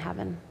is in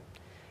heaven.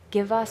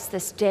 Give us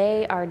this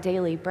day our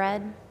daily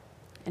bread,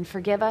 and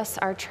forgive us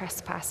our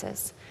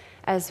trespasses,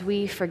 as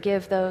we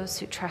forgive those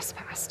who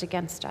trespass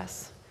against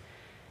us.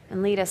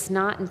 And lead us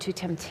not into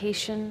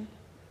temptation,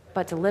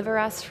 but deliver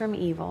us from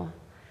evil.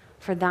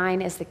 For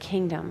thine is the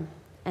kingdom,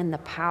 and the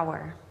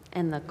power,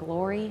 and the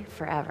glory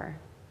forever.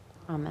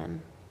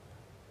 Amen.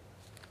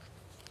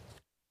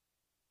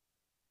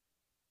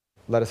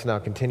 Let us now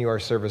continue our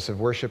service of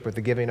worship with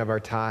the giving of our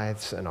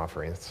tithes and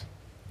offerings.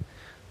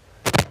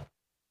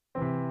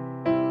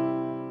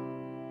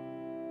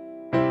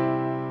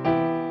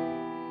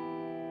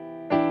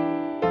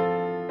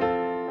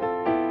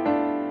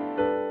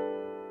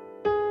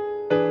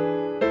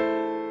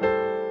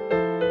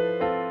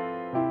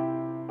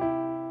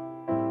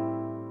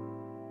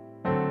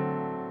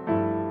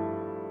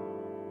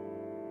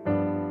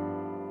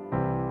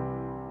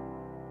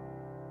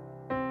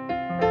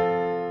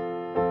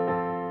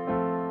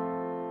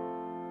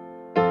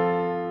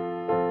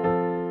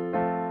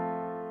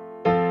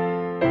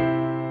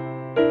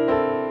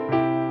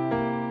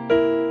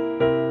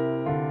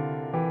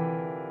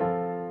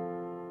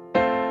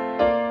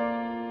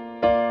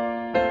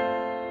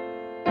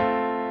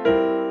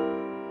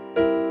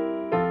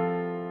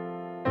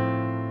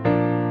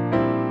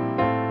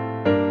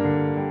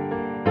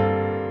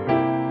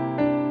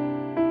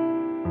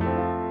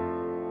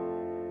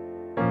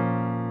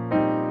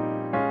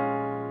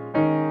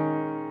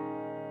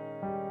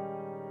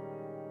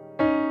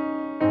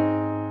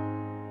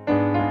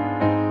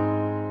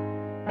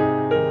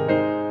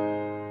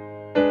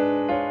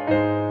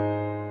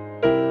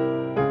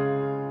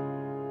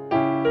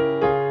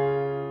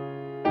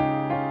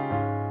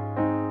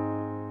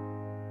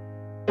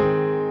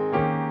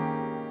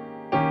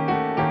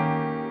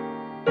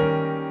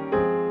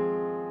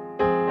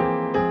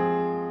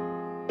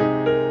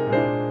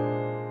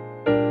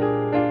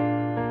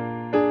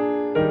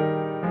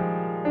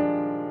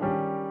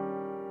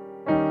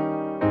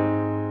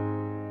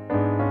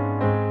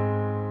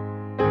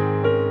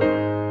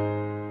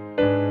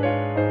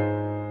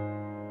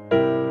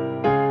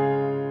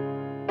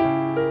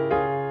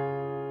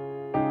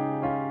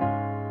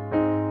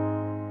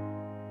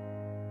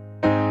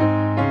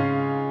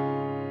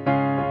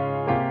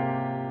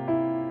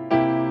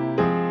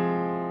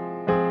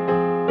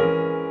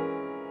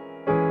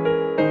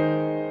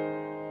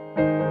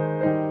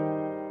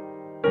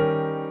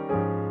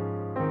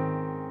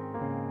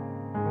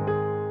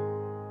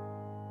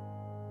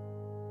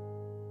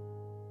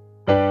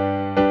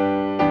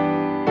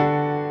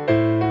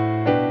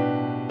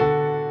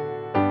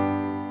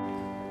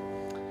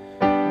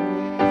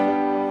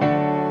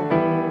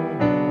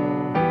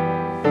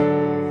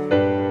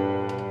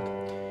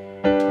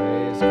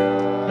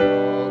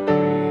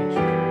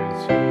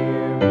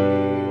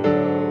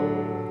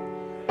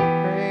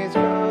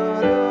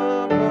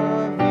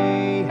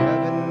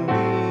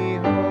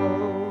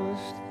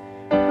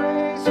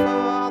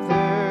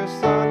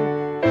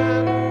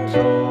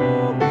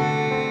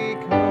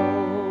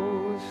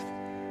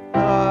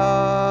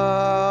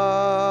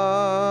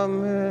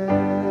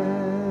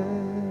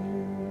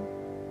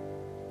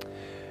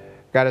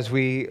 God, as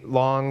we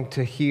long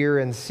to hear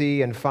and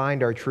see and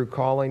find our true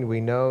calling,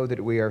 we know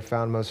that we are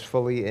found most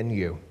fully in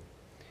you.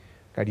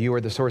 God, you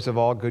are the source of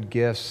all good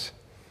gifts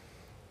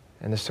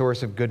and the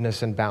source of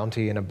goodness and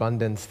bounty and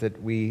abundance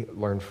that we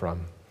learn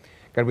from.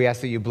 God, we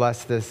ask that you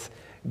bless this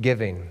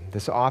giving,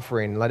 this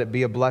offering. Let it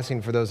be a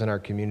blessing for those in our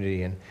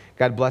community. And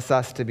God, bless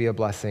us to be a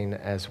blessing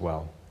as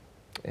well.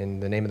 In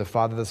the name of the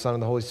Father, the Son,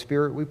 and the Holy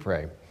Spirit, we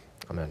pray.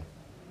 Amen.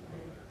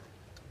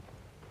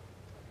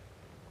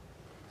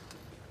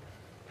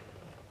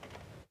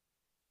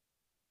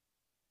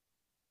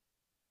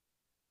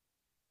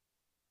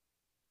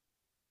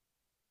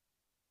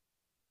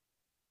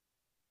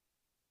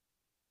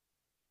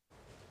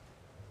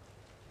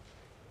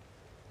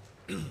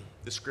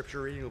 The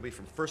scripture reading will be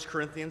from 1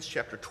 Corinthians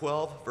chapter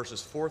 12,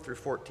 verses 4 through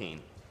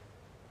 14.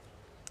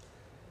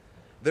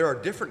 There are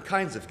different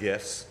kinds of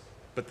gifts,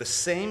 but the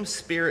same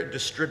Spirit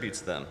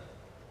distributes them.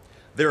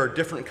 There are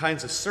different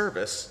kinds of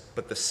service,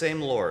 but the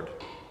same Lord.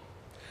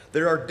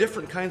 There are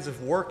different kinds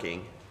of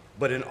working,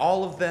 but in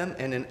all of them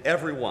and in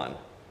every one,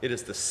 it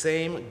is the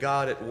same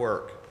God at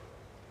work.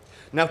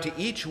 Now to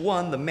each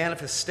one, the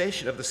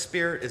manifestation of the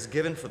Spirit is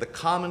given for the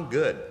common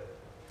good.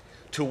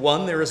 To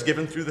one there is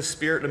given through the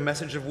Spirit a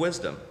message of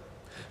wisdom,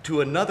 to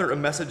another a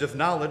message of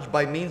knowledge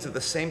by means of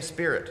the same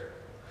Spirit,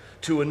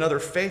 to another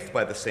faith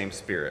by the same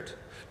Spirit,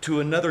 to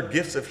another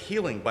gifts of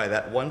healing by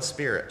that one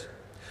Spirit,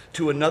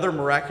 to another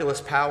miraculous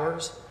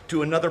powers,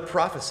 to another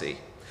prophecy,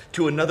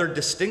 to another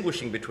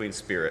distinguishing between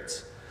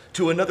spirits,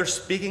 to another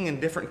speaking in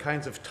different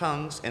kinds of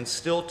tongues, and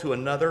still to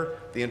another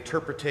the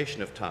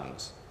interpretation of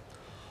tongues.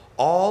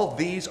 All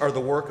these are the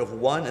work of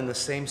one and the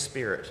same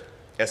Spirit,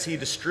 as he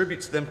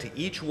distributes them to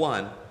each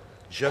one,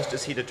 just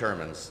as he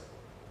determines.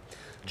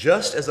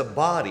 Just as a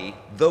body,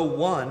 though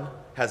one,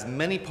 has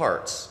many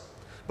parts,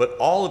 but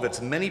all of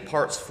its many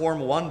parts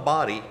form one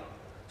body,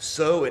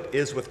 so it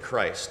is with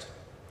Christ.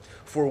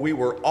 For we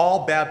were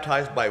all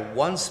baptized by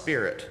one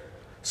Spirit,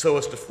 so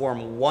as to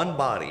form one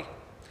body,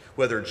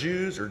 whether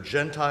Jews or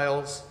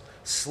Gentiles,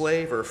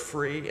 slave or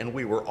free, and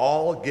we were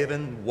all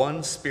given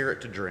one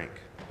Spirit to drink.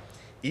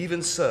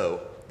 Even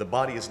so, the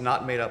body is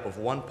not made up of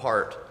one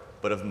part,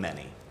 but of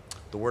many.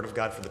 The word of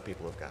God for the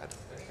people of God.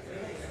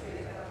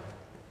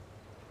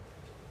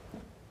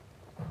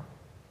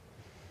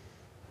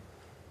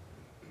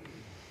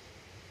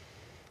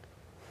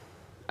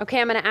 Okay,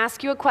 I'm going to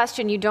ask you a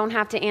question you don't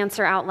have to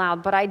answer out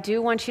loud, but I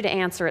do want you to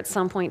answer at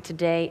some point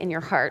today in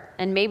your heart,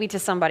 and maybe to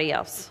somebody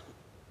else.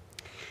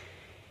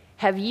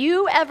 Have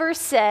you ever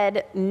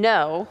said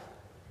no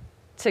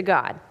to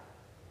God?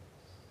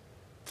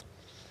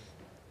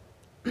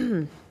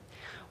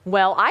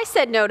 Well, I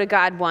said no to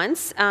God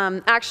once.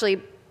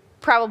 Actually,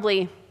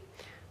 probably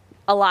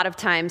a lot of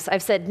times.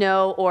 I've said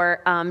no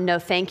or no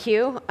thank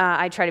you.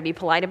 I try to be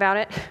polite about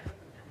it.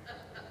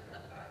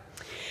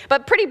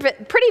 But pretty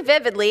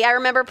vividly, I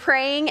remember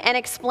praying and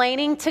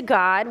explaining to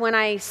God when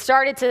I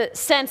started to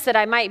sense that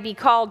I might be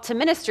called to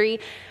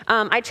ministry.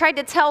 I tried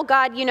to tell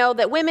God,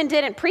 that women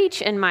didn't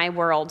preach in my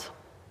world.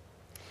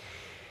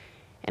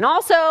 And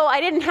also,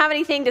 I didn't have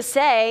anything to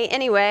say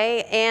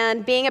anyway,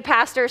 and being a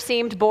pastor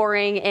seemed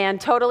boring and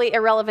totally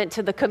irrelevant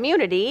to the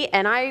community,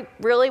 and I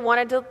really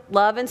wanted to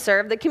love and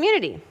serve the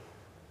community.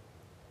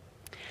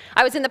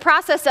 I was in the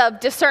process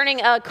of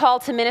discerning a call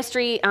to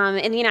ministry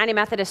in the United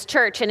Methodist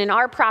Church, and in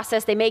our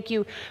process,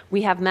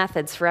 we have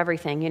methods for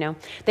everything,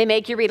 They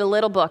make you read a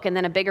little book, and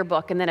then a bigger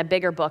book, and then a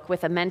bigger book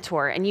with a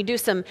mentor, and you do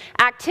some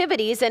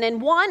activities, and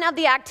in one of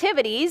the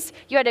activities,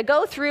 you had to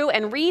go through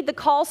and read the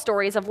call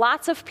stories of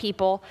lots of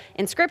people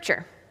in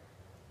Scripture.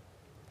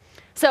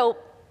 So,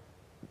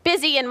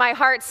 busy in my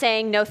heart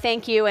saying, no,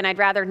 thank you, and I'd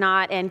rather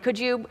not, and could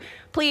you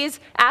please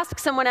ask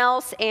someone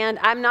else, and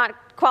I'm not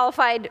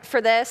qualified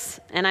for this,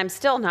 and I'm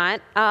still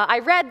not. I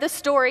read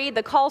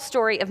the call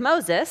story of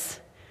Moses,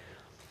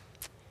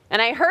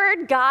 and I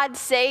heard God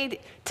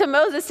say to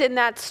Moses in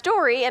that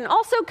story, and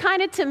also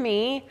kind of to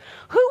me,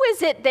 who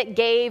is it that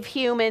gave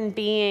human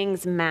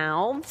beings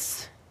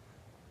mouths?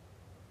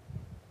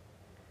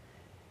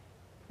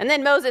 And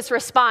then Moses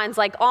responds,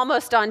 like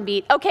almost on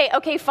beat,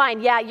 okay, fine,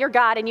 yeah, you're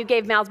God and you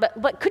gave mouths,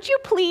 but could you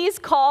please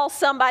call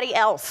somebody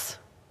else?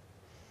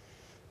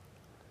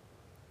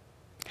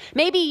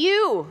 Maybe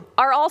you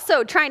are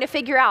also trying to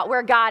figure out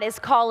where God is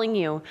calling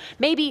you.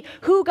 Maybe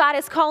who God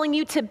is calling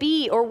you to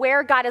be, or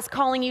where God is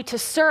calling you to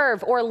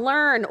serve or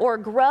learn or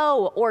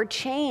grow or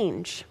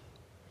change.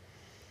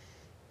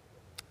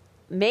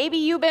 Maybe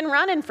you've been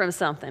running from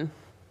something.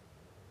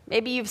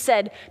 Maybe you've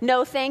said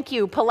no thank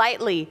you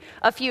politely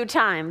a few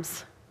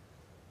times.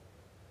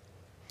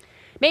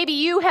 Maybe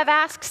you have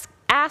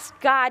asked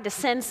God to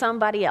send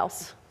somebody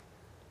else.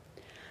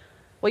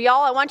 Well,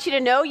 y'all, I want you to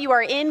know you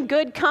are in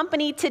good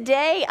company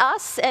today.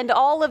 Us and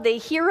all of the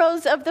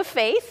heroes of the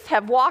faith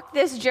have walked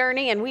this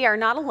journey, and we are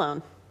not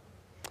alone.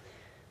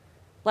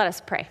 Let us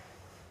pray.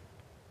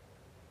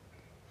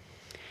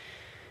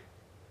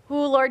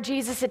 Ooh, Lord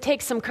Jesus, it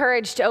takes some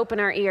courage to open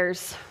our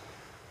ears.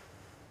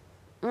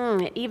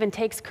 It even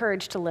takes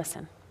courage to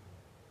listen.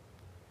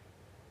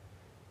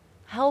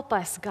 Help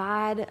us,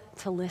 God,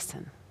 to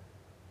listen.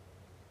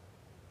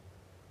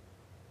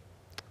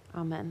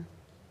 Amen.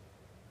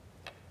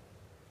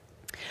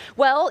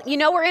 Well, you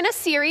know, we're in a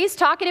series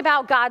talking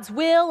about God's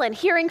will and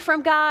hearing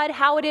from God,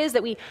 how it is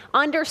that we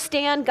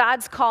understand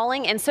God's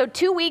calling. And so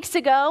 2 weeks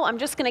ago, I'm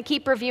just going to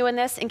keep reviewing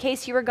this in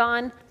case you were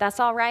gone. That's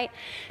all right.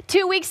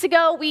 2 weeks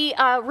ago, we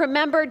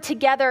remembered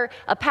together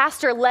a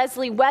Pastor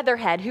Leslie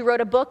Weatherhead who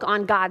wrote a book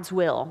on God's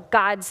will,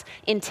 God's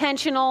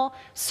intentional,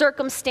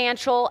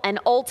 circumstantial, and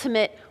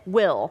ultimate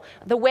will.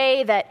 The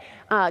way that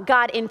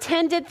God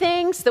intended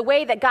things, the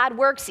way that God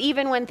works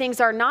even when things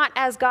are not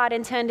as God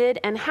intended,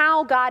 and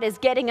how God is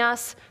getting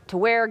us to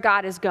where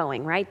God is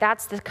going, right?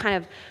 That's the kind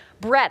of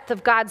breadth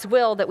of God's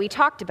will that we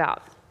talked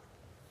about.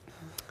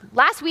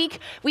 Last week,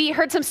 we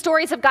heard some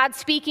stories of God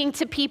speaking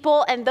to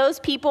people, and those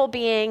people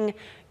being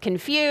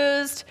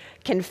confused,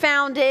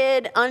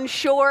 confounded,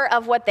 unsure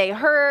of what they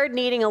heard,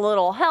 needing a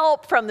little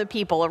help from the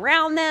people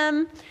around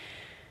them.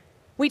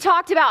 We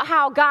talked about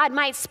how God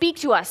might speak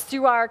to us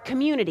through our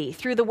community,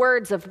 through the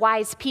words of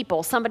wise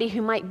people, somebody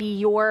who might be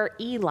your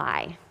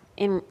Eli,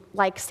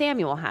 like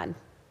Samuel had.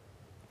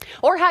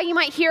 Or how you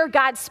might hear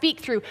God speak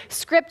through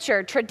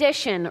scripture,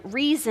 tradition,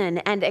 reason,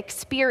 and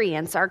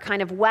experience, our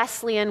kind of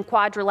Wesleyan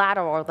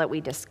quadrilateral that we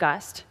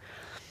discussed.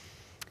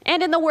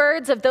 And in the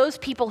words of those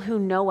people who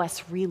know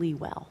us really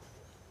well.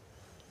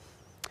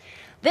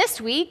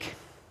 This week,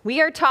 we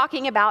are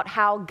talking about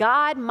how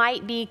God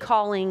might be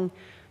calling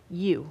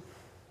you.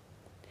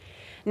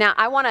 Now,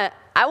 I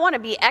want to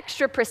be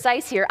extra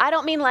precise here. I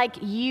don't mean like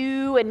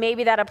you, and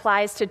maybe that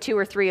applies to 2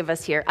 or 3 of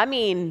us here. I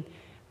mean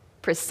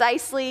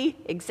precisely,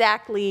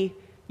 exactly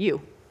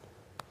you.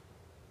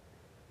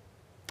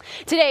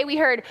 Today, we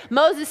heard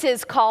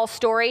Moses' call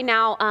story.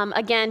 Now,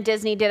 again,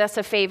 Disney did us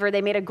a favor.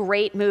 They made a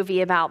great movie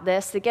about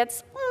this that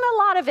gets a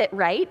lot of it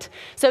right.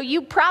 So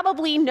you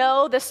probably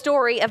know the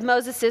story of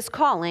Moses'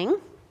 calling.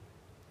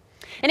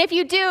 And if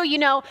you do, you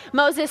know,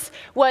 Moses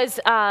was,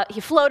 he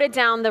floated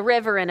down the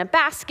river in a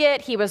basket.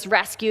 He was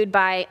rescued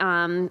by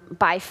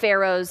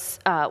Pharaoh's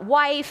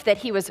wife, that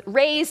he was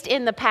raised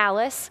in the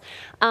palace.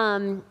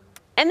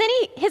 And then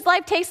his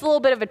life takes a little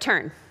bit of a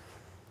turn.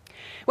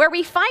 Where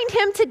we find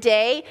him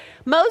today,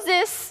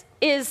 Moses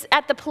is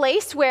at the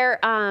place where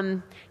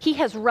he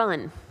has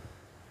run.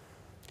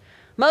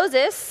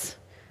 Moses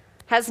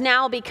has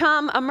now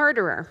become a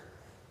murderer,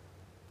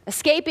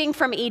 escaping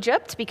from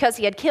Egypt because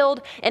he had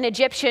killed an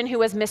Egyptian who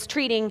was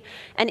mistreating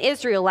an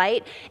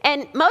Israelite.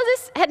 And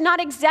Moses had not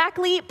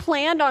exactly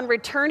planned on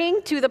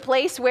returning to the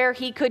place where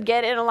he could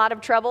get in a lot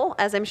of trouble,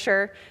 as I'm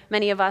sure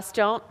many of us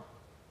don't.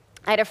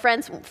 I had a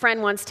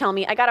friend once tell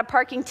me, I got a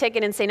parking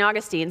ticket in St.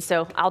 Augustine,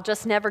 so I'll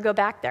just never go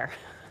back there.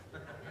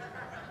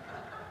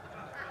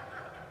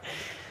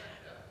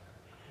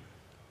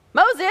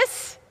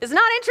 Moses is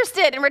not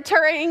interested in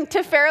returning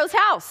to Pharaoh's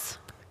house.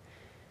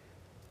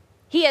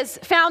 He has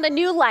found a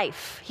new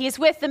life. He is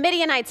with the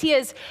Midianites. He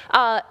is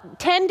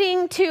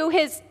tending to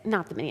his,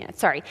 not the Midianites,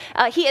 sorry.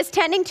 He is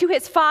tending to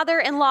his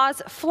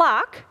father-in-law's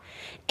flock,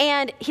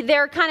 and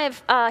they're kind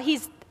of,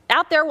 he's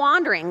out there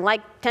wandering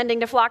like tending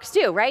to flocks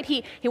do, right?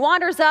 He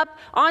wanders up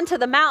onto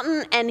the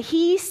mountain, and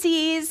he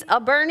sees a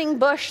burning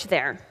bush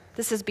there.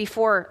 This is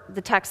before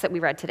the text that we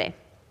read today.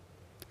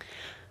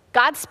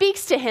 God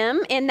speaks to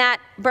him in that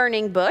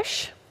burning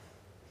bush,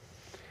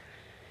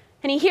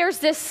 and he hears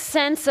this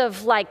sense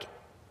of like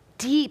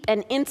deep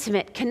and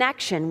intimate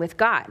connection with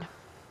God.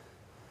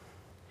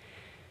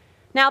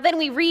 Now, then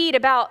we read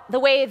about the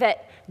way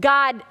that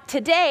God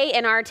today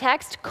in our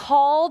text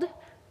called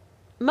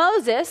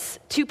Moses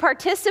to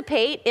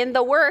participate in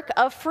the work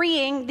of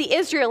freeing the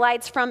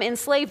Israelites from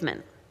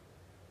enslavement.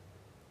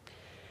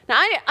 Now,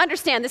 I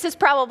understand this is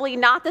probably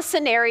not the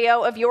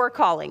scenario of your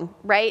calling,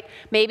 right?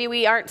 Maybe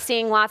we aren't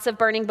seeing lots of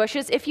burning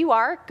bushes. If you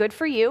are, good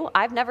for you.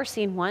 I've never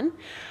seen one.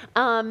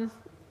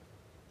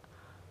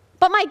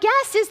 But my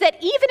guess is that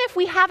even if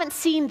we haven't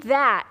seen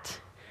that,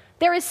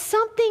 there is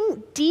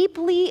something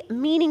deeply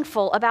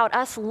meaningful about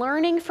us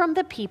learning from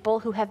the people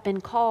who have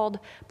been called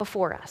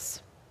before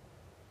us.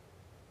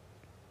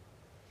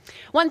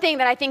 One thing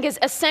that I think is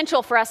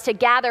essential for us to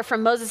gather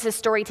from Moses'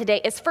 story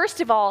today is, first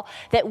of all,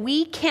 that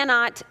we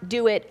cannot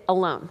do it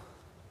alone.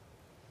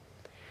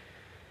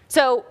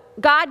 So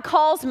God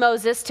calls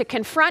Moses to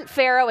confront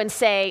Pharaoh and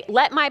say,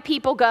 let my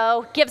people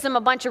go, gives him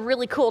a bunch of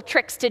really cool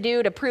tricks to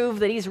do to prove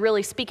that he's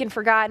really speaking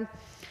for God.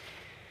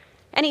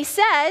 And he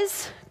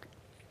says,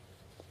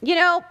 you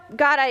know,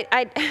 God,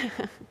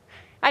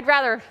 I'd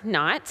rather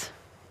not.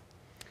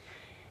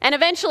 And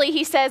eventually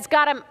he says,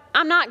 God,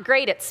 I'm not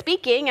great at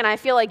speaking, and I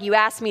feel like you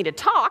asked me to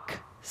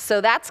talk,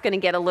 so that's going to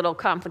get a little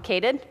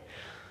complicated.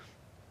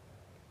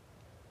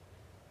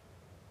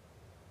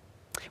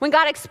 When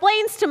God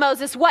explains to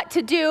Moses what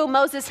to do,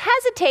 Moses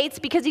hesitates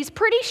because he's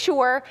pretty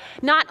sure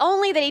not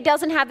only that he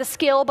doesn't have the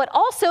skill, but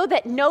also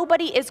that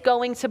nobody is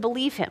going to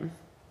believe him.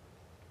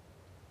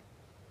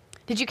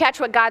 Did you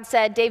catch what God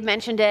said? Dave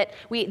mentioned it.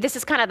 This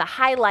is kind of the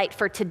highlight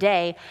for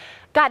today.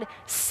 God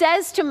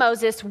says to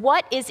Moses,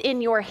 what is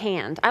in your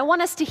hand? I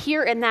want us to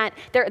hear in that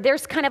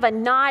there's kind of a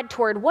nod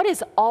toward what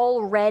is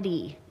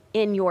already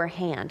in your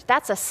hand?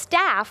 That's a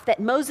staff that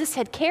Moses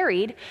had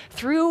carried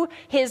through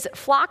his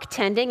flock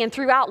tending and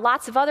throughout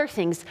lots of other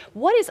things.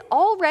 What is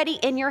already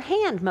in your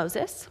hand,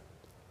 Moses?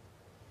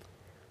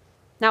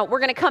 Now, we're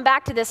going to come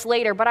back to this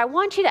later, but I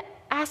want you to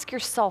ask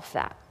yourself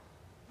that.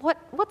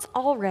 What's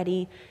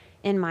already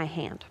in my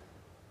hand?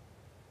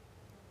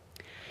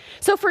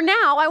 So for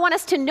now, I want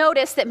us to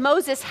notice that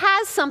Moses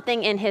has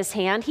something in his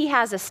hand. He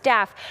has a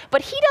staff,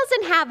 but he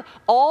doesn't have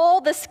all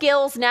the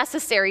skills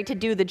necessary to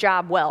do the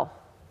job well.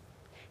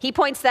 He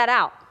points that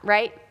out,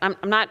 right? I'm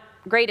not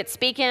great at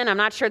speaking. I'm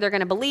not sure they're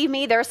going to believe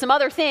me. There are some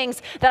other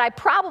things that I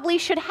probably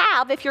should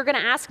have if you're going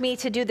to ask me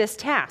to do this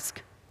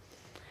task.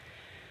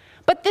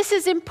 But this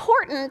is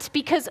important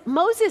because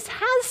Moses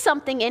has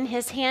something in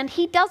his hand.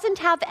 He doesn't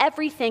have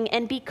everything,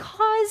 and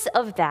because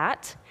of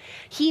that,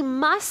 he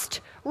must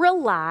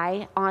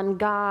rely on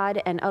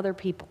God and other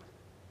people.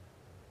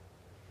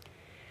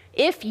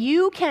 If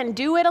you can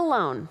do it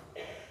alone,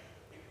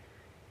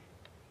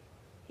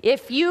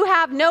 if you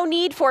have no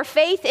need for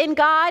faith in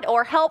God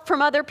or help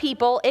from other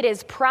people, it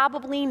is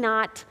probably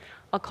not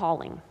a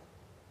calling.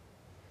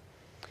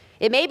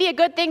 It may be a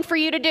good thing for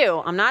you to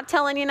do. I'm not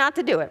telling you not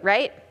to do it,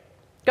 right?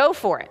 Go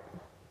for it.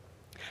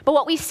 But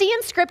what we see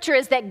in Scripture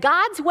is that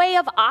God's way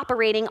of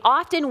operating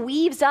often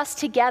weaves us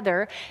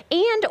together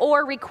and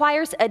or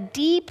requires a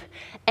deep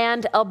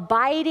and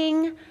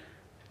abiding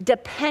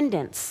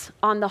dependence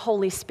on the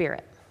Holy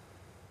Spirit.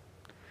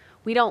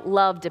 We don't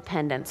love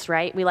dependence,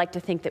 right? We like to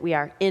think that we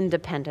are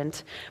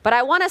independent. But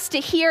I want us to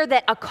hear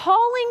that a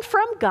calling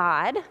from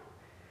God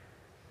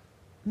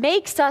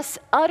makes us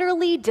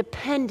utterly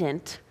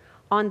dependent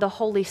on the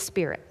Holy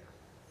Spirit.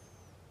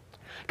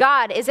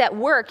 God is at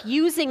work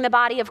using the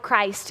body of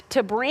Christ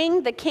to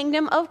bring the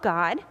kingdom of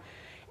God,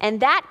 and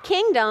that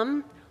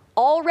kingdom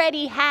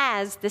already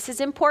has, this is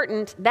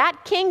important,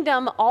 that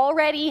kingdom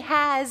already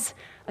has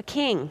a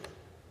king.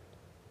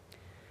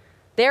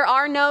 There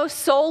are no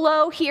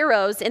solo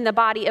heroes in the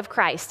body of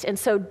Christ, and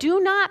so do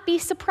not be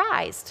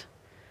surprised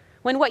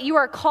when what you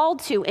are called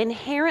to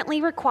inherently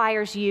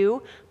requires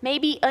you,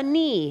 maybe a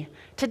knee,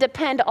 to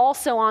depend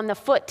also on the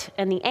foot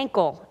and the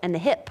ankle and the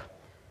hip.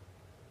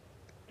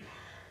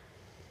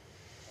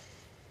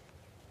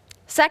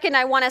 Second,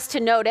 I want us to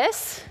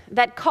notice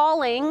that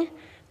calling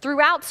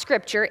throughout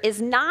Scripture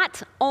is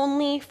not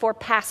only for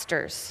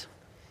pastors.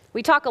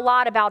 We talk a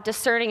lot about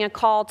discerning a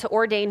call to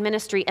ordained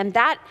ministry, and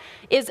that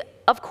is,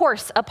 of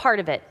course, a part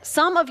of it.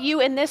 Some of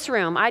you in this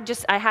room, I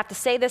have to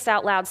say this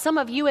out loud, some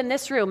of you in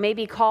this room may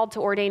be called to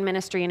ordained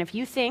ministry, and if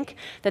you think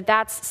that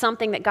that's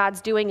something that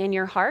God's doing in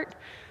your heart,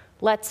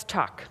 let's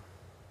talk.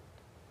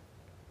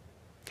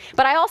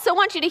 But I also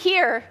want you to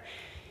hear,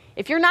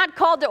 if you're not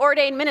called to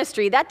ordained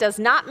ministry, that does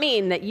not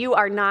mean that you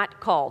are not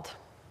called.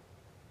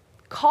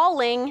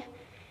 Calling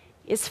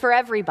is for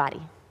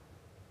everybody.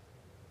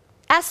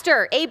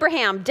 Esther,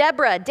 Abraham,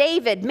 Deborah,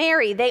 David,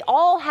 Mary, they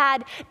all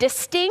had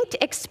distinct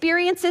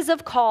experiences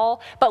of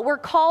call, but were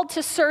called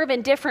to serve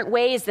in different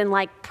ways than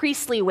like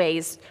priestly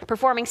ways,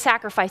 performing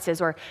sacrifices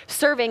or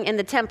serving in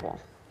the temple.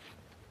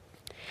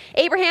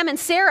 Abraham and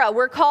Sarah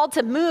were called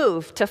to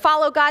move, to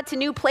follow God to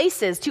new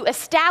places, to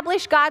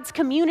establish God's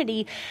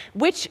community,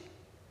 which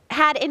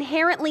had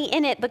inherently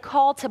in it the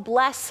call to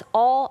bless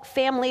all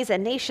families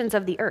and nations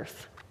of the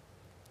earth.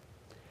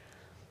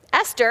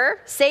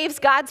 Esther saves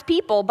God's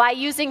people by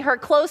using her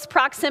close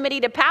proximity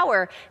to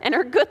power and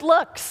her good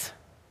looks.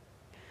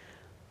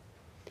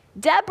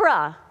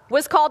 Deborah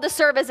was called to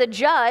serve as a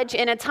judge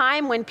in a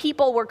time when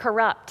people were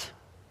corrupt.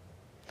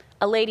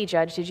 A lady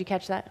judge, did you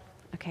catch that?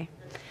 Okay.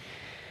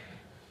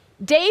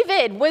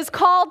 David was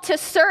called to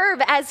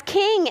serve as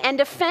king and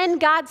defend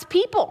God's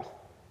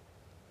people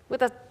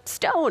with a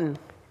stone.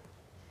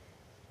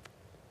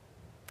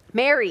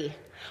 Mary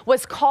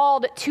was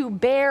called to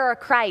bear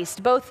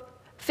Christ, both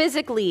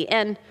physically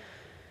and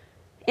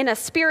in a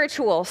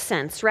spiritual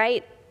sense,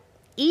 right?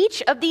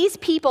 Each of these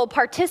people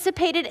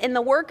participated in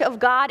the work of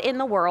God in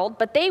the world,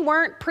 but they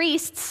weren't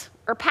priests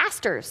or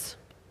pastors.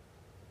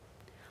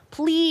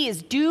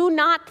 Please do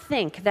not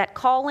think that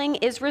calling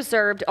is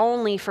reserved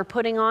only for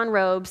putting on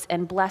robes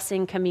and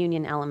blessing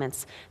communion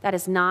elements. That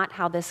is not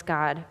how this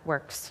God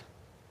works.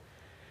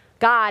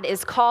 God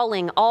is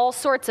calling all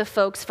sorts of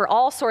folks for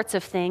all sorts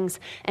of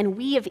things, and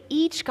we have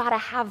each got to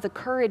have the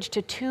courage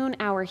to tune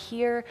our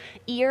ear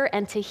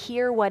and to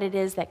hear what it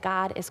is that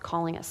God is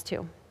calling us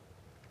to.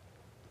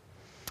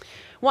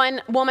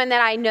 One woman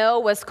that I know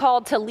was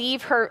called to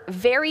leave her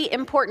very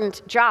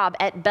important job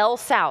at Bell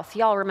South.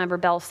 Y'all remember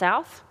Bell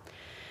South?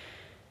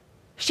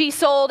 She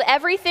sold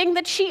everything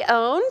that she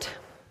owned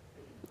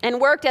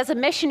and worked as a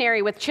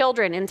missionary with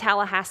children in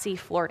Tallahassee,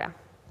 Florida.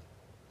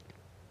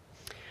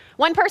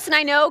 One person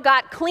I know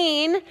got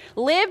clean,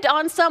 lived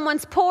on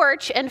someone's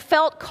porch, and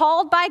felt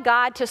called by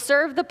God to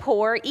serve the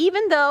poor,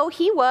 even though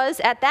he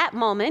was, at that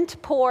moment,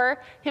 poor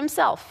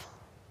himself.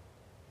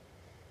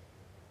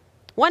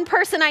 One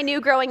person I knew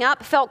growing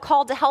up felt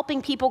called to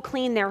helping people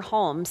clean their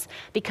homes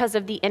because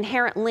of the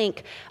inherent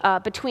link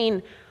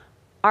between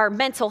our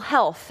mental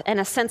health and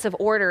a sense of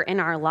order in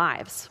our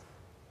lives.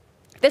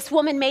 This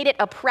woman made it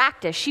a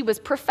practice. She was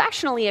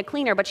professionally a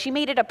cleaner, but she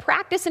made it a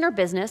practice in her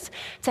business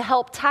to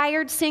help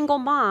tired single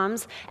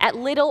moms at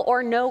little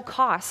or no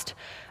cost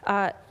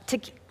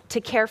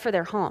to care for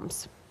their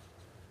homes.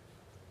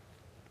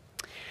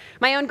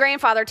 My own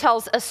grandfather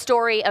tells a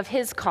story of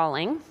his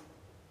calling.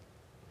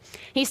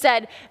 He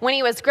said when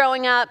he was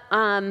growing up,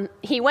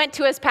 he went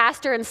to his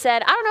pastor and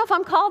said, I don't know if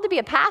I'm called to be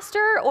a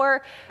pastor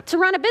or to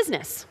run a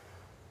business.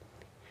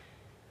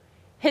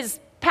 His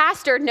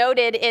pastor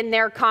noted in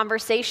their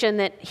conversation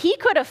that he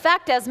could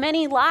affect as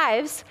many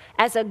lives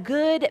as a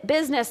good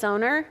business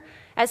owner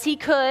as he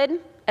could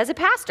as a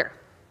pastor.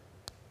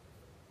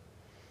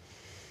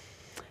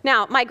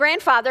 Now, my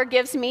grandfather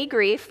gives me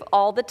grief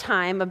all the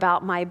time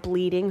about my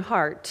bleeding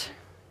heart.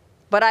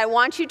 But I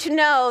want you to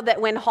know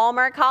that when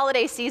Hallmark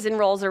holiday season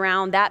rolls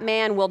around, that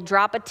man will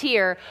drop a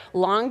tear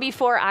long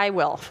before I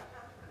will.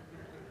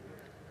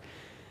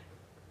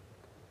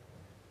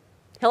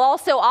 He'll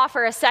also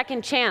offer a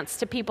second chance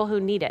to people who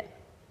need it.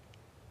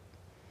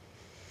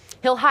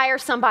 He'll hire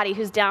somebody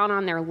who's down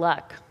on their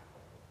luck.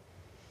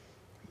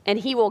 And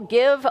he will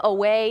give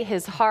away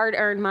his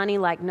hard-earned money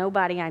like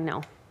nobody I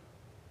know.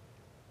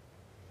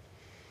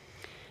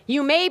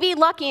 You may be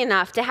lucky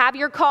enough to have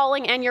your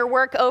calling and your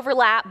work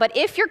overlap, but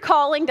if your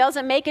calling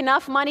doesn't make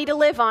enough money to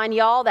live on,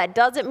 y'all, that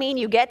doesn't mean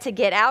you get to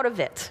get out of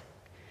it.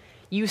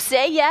 You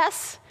say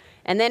yes,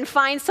 and then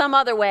find some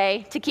other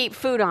way to keep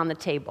food on the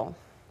table.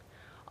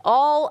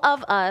 All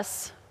of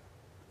us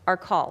are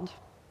called.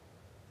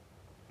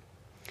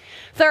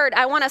 Third,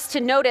 I want us to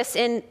notice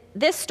in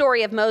this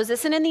story of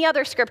Moses and in the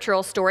other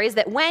scriptural stories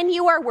that when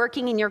you are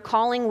working in your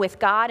calling with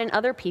God and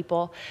other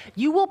people,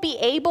 you will be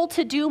able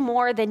to do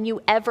more than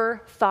you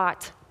ever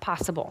thought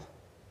possible.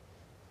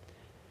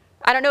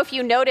 I don't know if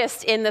you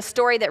noticed in the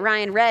story that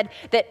Ryan read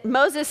that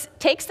Moses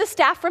takes the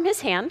staff from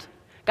his hand.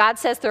 God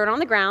says, throw it on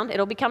the ground.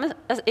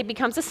 It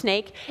becomes a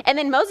snake. And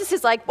then Moses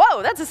is like,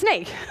 whoa, that's a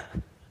snake.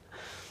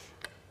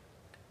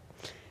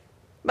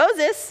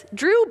 Moses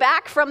drew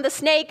back from the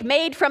snake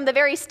made from the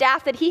very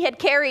staff that he had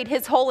carried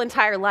his whole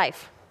entire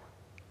life.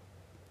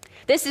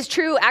 This is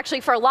true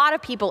actually for a lot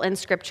of people in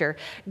Scripture.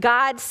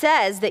 God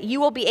says that you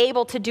will be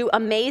able to do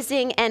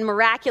amazing and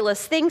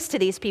miraculous things to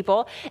these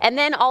people, and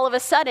then all of a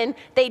sudden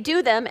they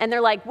do them and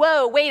they're like,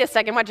 whoa, wait a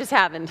second, what just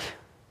happened?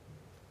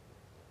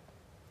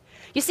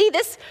 You see,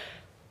 this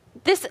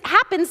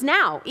happens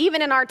now,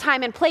 even in our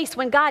time and place,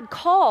 when God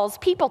calls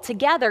people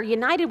together,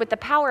 united with the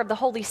power of the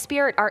Holy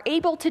Spirit, are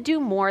able to do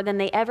more than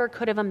they ever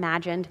could have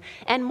imagined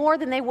and more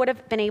than they would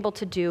have been able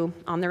to do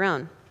on their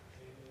own.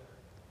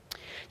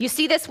 You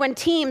see this when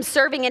teams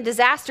serving in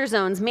disaster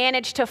zones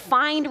manage to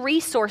find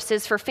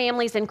resources for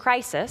families in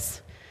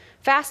crisis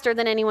faster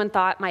than anyone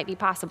thought might be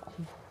possible.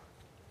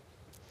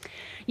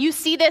 You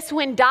see this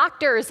when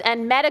doctors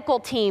and medical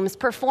teams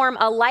perform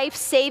a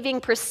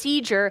life-saving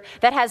procedure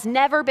that has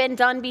never been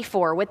done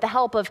before with the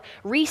help of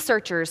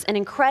researchers and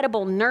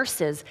incredible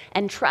nurses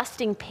and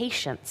trusting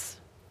patients.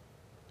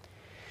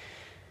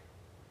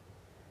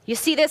 You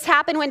see this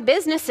happen when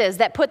businesses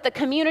that put the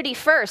community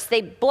first,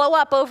 they blow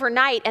up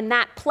overnight, and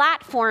that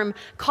platform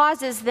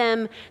causes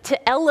them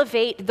to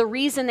elevate the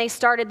reason they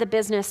started the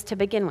business to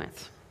begin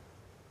with.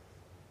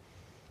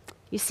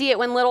 You see it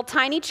when little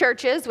tiny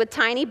churches with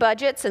tiny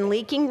budgets and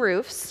leaking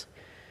roofs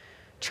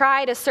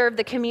try to serve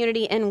the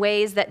community in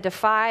ways that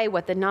defy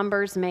what the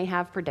numbers may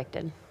have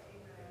predicted.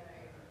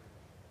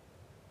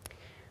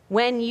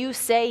 When you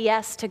say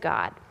yes to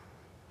God,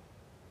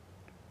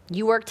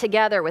 you work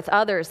together with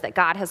others that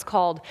God has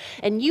called,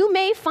 and you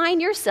may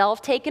find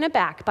yourself taken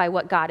aback by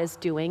what God is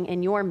doing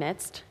in your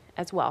midst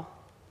as well.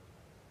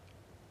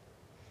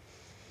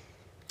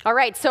 All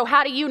right, so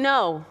how do you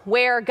know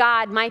where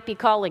God might be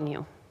calling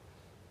you?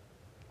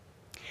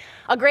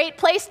 A great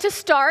place to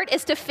start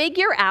is to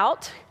figure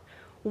out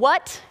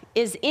what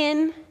is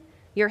in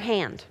your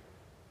hand.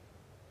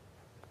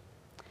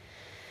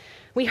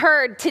 We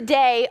heard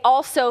today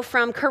also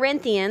from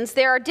Corinthians,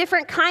 there are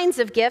different kinds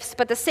of gifts,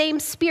 but the same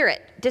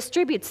Spirit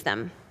distributes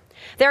them.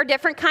 There are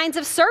different kinds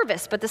of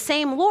service, but the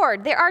same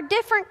Lord. There are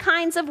different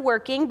kinds of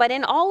working, but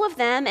in all of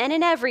them and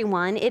in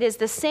everyone, it is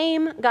the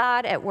same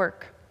God at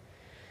work.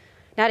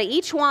 Now to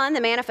each one,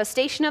 the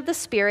manifestation of the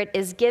Spirit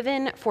is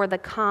given for the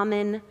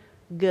common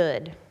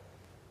good.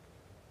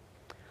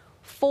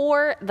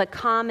 For the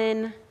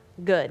common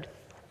good.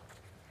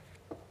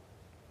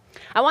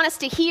 I want us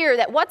to hear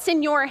that what's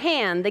in your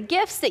hand, the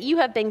gifts that you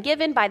have been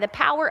given by the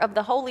power of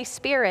the Holy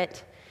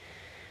Spirit,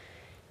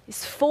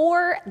 is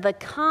for the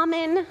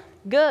common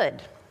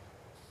good.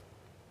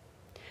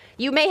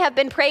 You may have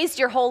been praised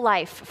your whole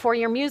life for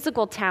your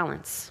musical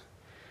talents,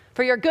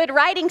 for your good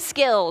writing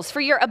skills, for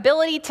your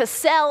ability to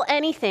sell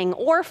anything,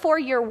 or for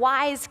your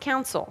wise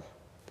counsel.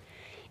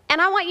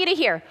 And I want you to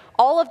hear,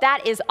 all of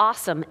that is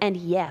awesome, and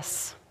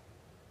yes,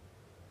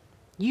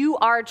 you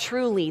are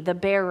truly the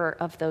bearer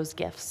of those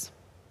gifts.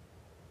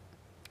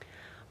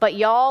 But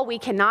y'all, we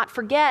cannot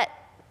forget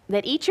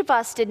that each of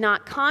us did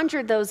not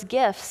conjure those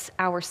gifts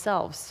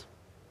ourselves.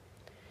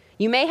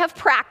 You may have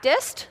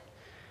practiced,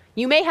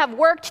 You may have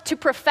worked to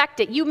perfect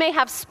it. You may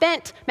have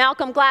spent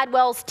Malcolm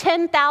Gladwell's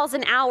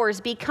 10,000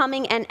 hours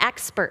becoming an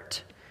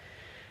expert.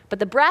 But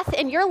the breath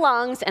in your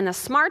lungs and the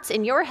smarts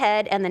in your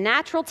head and the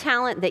natural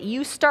talent that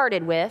you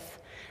started with,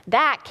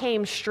 that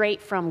came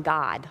straight from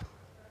God.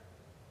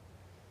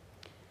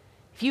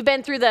 If you've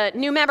been through the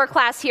new member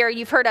class here,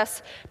 you've heard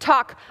us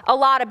talk a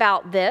lot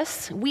about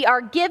this. We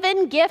are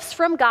given gifts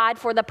from God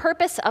for the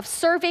purpose of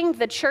serving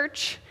the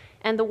church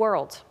and the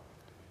world.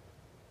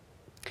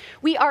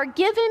 We are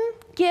given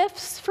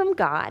gifts from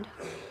God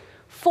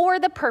for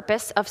the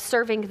purpose of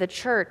serving the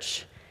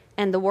church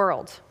and the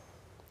world.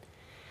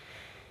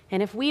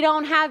 And if we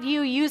don't have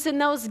you using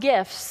those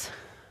gifts,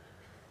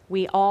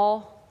 we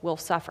all will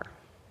suffer.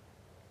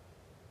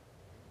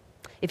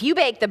 If you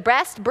bake the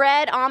best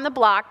bread on the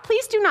block,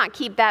 please do not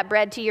keep that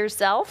bread to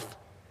yourself.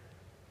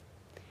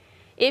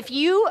 If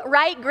you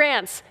write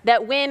grants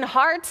that win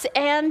hearts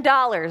and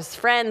dollars,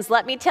 friends,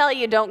 let me tell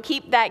you, don't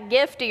keep that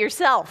gift to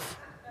yourself.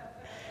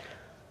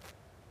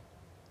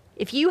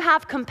 If you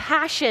have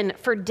compassion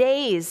for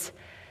days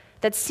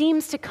that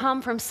seems to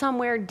come from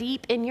somewhere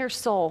deep in your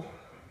soul,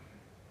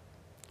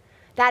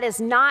 that is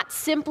not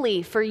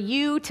simply for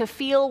you to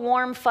feel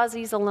warm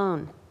fuzzies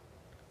alone.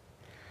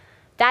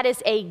 That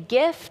is a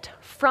gift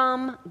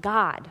from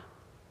God,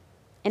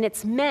 and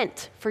it's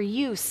meant for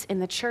use in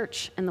the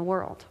church and the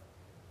world.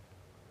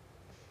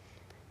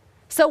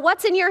 So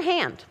what's in your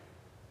hand?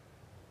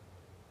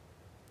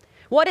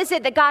 What is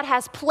it that God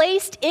has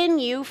placed in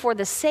you for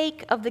the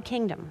sake of the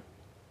kingdom?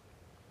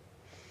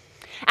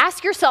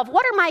 Ask yourself,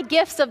 what are my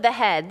gifts of the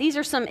head? These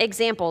are some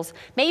examples.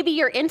 Maybe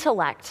your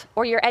intellect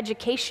or your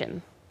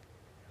education.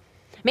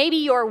 Maybe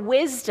your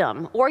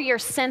wisdom or your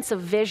sense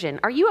of vision.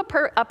 Are you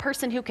a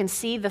person who can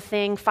see the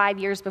thing 5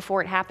 years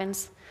before it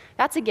happens?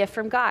 That's a gift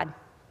from God.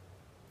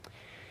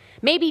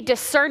 Maybe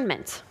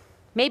discernment.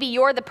 Maybe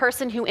you're the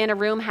person who in a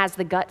room has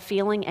the gut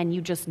feeling and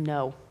you just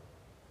know.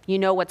 You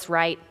know what's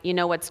right, you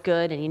know what's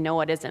good, and you know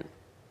what isn't.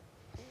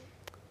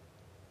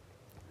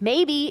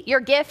 Maybe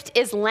your gift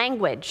is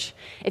language.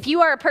 If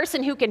you are a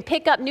person who can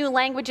pick up new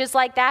languages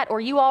like that,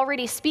 or you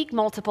already speak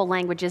multiple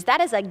languages,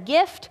 that is a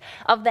gift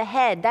of the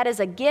head. That is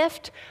a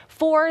gift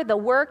for the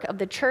work of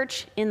the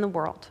church in the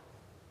world.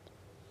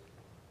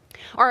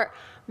 Or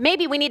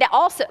maybe we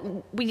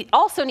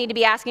also need to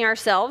be asking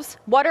ourselves,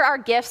 what are our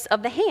gifts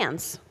of the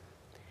hands?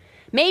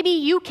 Maybe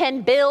you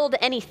can build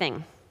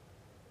anything.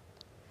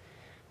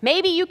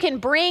 Maybe you can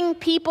bring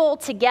people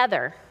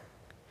together.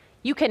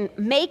 You can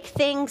make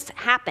things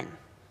happen.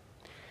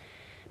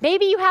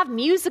 Maybe you have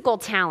musical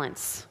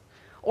talents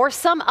or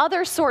some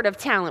other sort of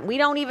talent we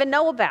don't even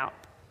know about.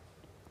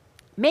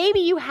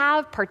 Maybe you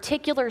have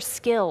particular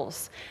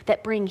skills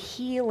that bring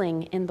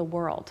healing in the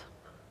world.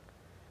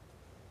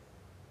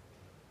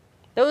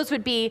 Those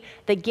would be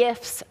the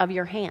gifts of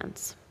your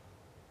hands.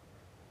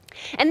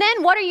 And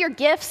then what are your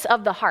gifts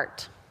of the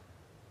heart?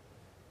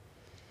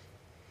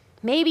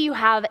 Maybe you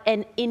have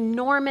an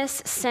enormous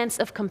sense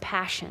of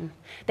compassion,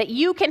 that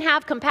you can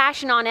have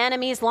compassion on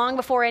enemies long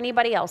before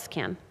anybody else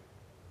can.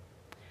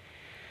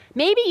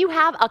 Maybe you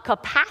have a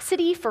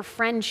capacity for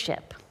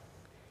friendship.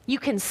 You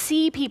can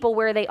see people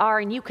where they are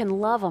and you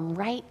can love them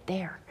right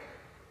there.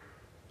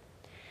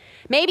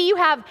 Maybe you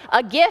have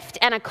a gift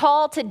and a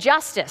call to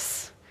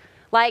justice.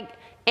 Like,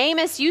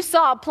 Amos, you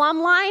saw a plumb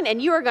line and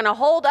you are going to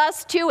hold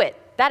us to it.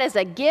 That is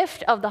a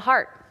gift of the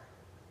heart.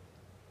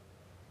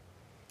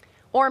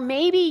 Or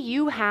maybe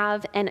you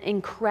have an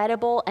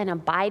incredible and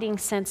abiding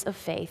sense of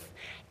faith,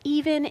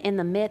 even in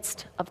the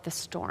midst of the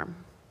storm.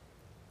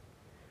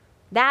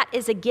 That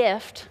is a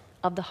gift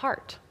of the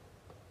heart.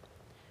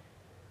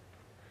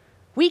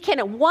 We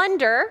can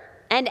wonder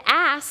and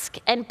ask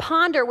and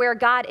ponder where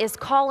God is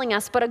calling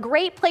us, but a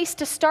great place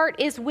to start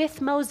is with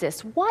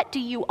Moses. What do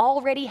you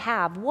already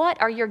have? What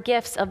are your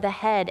gifts of the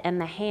head and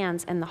the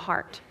hands and the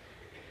heart?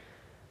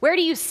 Where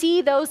do you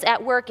see those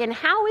at work, and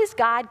how is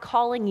God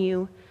calling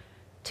you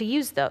to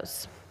use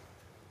those?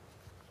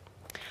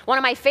 One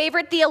of my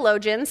favorite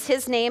theologians,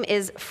 his name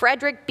is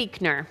Frederick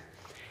Buechner.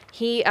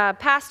 He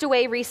passed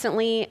away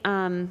recently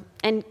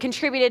and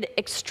contributed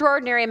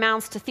extraordinary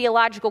amounts to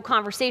theological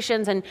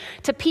conversations and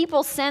to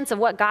people's sense of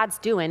what God's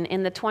doing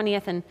in the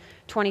 20th and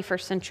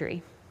 21st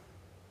century.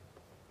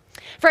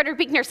 Frederick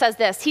Buechner says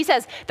this. He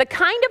says, the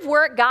kind of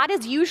work God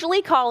is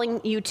usually calling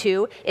you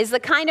to is the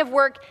kind of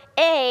work,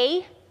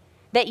 A,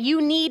 that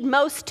you need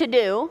most to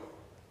do,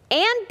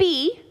 and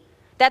B,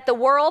 that the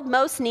world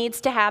most needs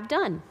to have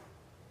done.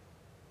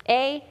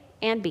 A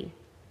and B.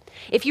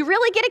 If you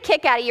really get a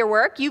kick out of your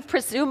work, you've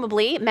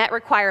presumably met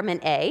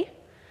requirement A.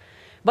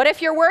 But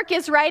if your work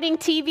is writing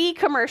TV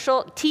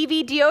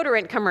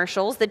deodorant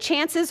commercials, the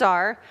chances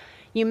are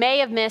you may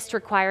have missed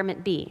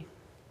requirement B.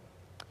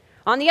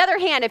 On the other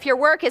hand, if your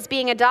work is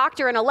being a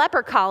doctor in a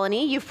leper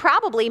colony, you've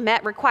probably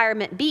met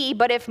requirement B,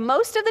 but if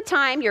most of the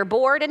time you're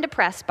bored and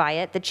depressed by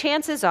it, the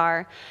chances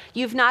are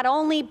you've not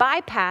only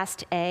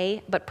bypassed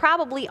A, but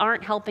probably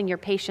aren't helping your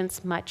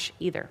patients much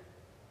either.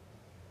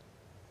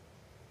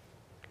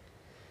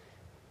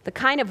 The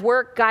kind of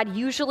work God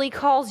usually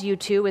calls you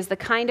to is the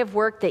kind of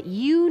work that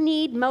you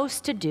need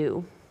most to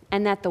do,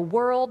 and that the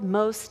world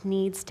most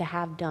needs to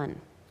have done.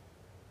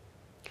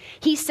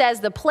 He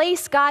says the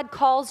place God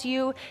calls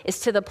you is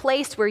to the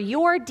place where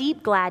your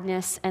deep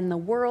gladness and the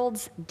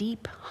world's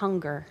deep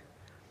hunger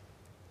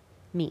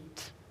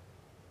meet.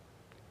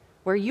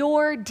 Where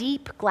your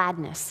deep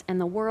gladness and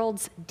the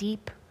world's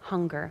deep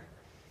hunger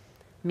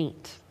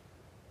meet.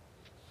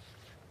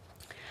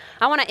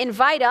 I want to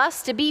invite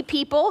us to be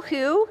people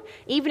who,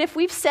 even if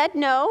we've said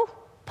no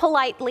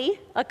politely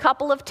a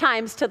couple of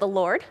times to the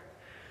Lord,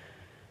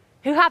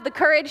 who have the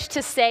courage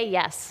to say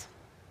yes,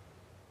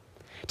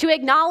 to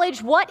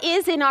acknowledge what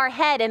is in our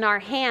head and our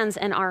hands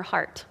and our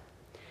heart,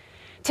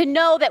 to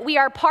know that we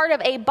are part of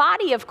a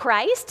body of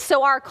Christ,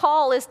 so our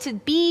call is to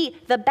be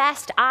the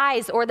best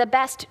eyes or the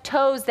best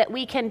toes that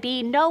we can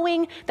be,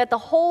 knowing that the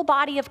whole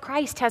body of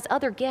Christ has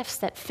other gifts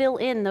that fill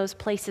in those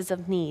places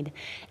of need,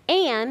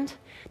 and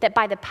that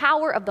by the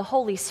power of the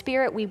Holy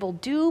Spirit, we will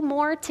do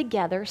more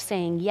together,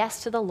 saying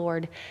yes to the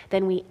Lord,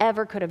 than we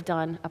ever could have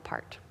done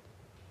apart.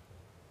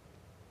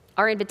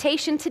 Our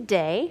invitation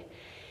today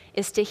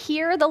is to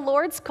hear the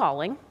Lord's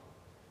calling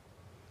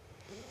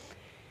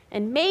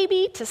and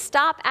maybe to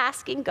stop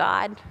asking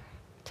God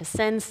to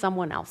send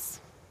someone else.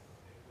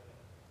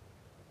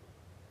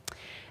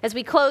 As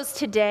we close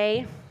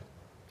today,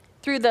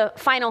 through the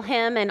final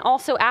hymn and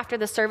also after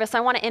the service, I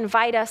want to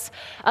invite us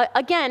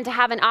again to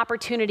have an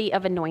opportunity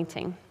of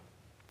anointing.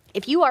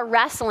 If you are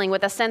wrestling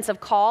with a sense of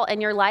call in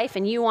your life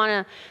and you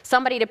want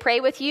somebody to pray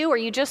with you, or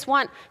you just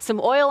want some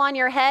oil on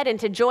your head and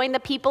to join the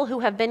people who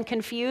have been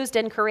confused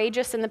and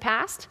courageous in the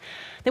past,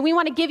 then we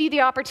want to give you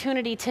the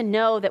opportunity to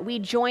know that we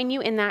join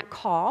you in that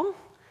call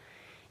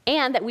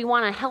and that we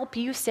want to help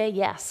you say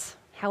yes,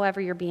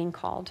 however you're being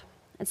called.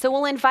 And so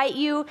we'll invite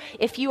you,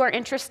 if you are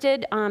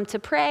interested, to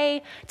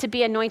pray, to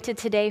be anointed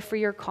today for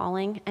your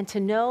calling, and to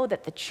know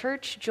that the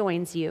church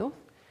joins you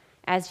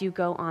as you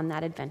go on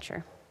that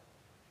adventure.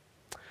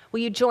 Will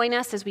you join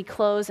us as we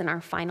close in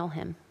our final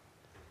hymn?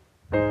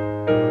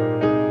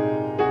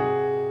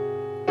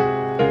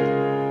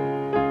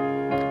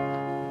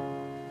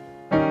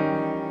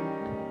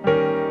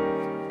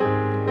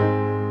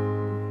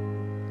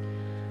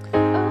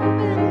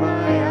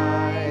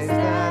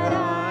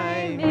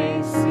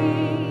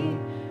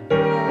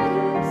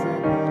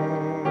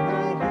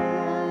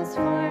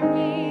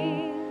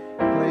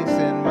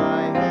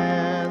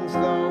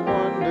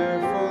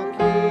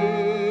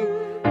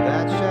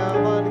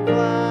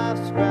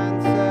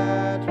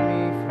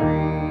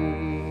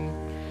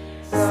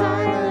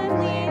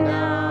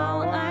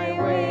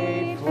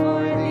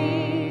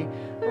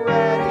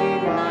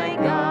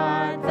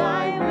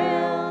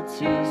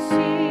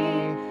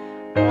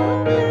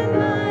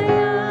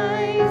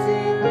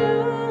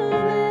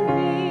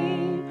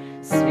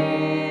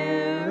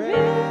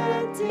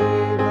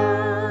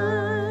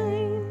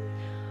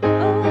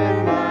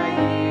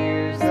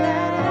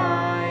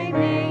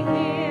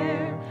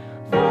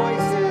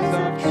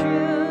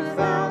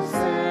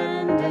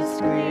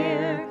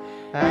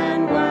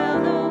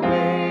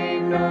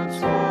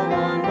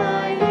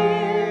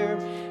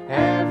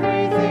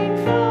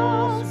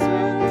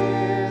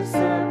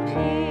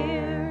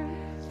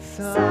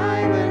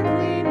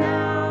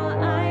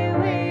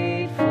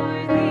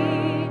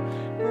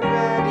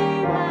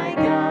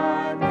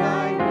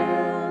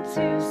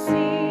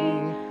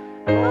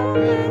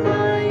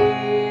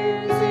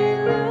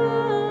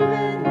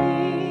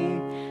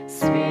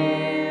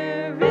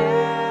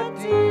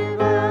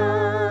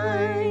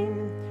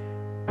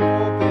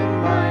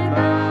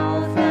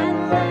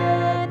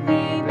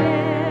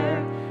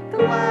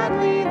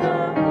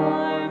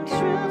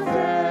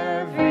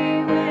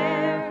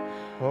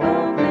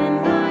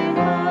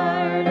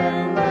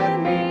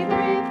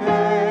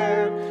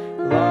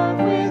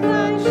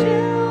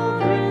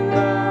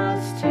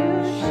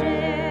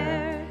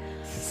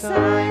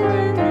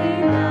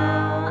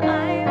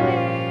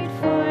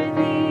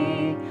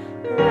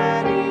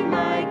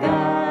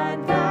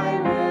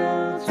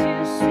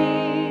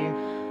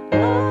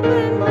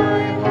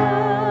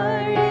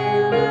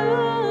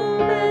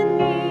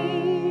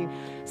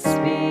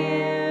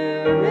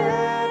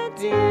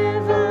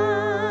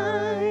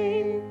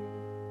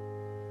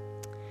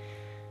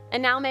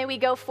 And now may we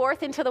go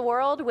forth into the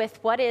world with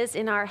what is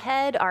in our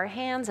head, our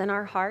hands, and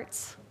our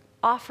hearts,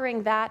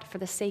 offering that for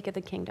the sake of the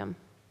kingdom.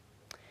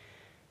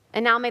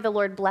 And now may the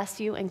Lord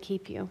bless you and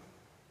keep you.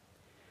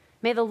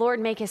 May the Lord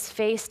make his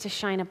face to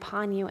shine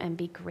upon you and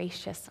be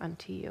gracious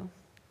unto you.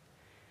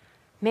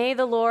 May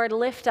the Lord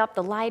lift up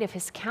the light of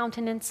his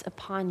countenance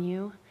upon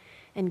you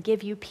and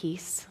give you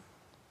peace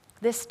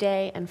this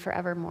day and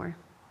forevermore.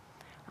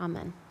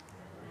 Amen.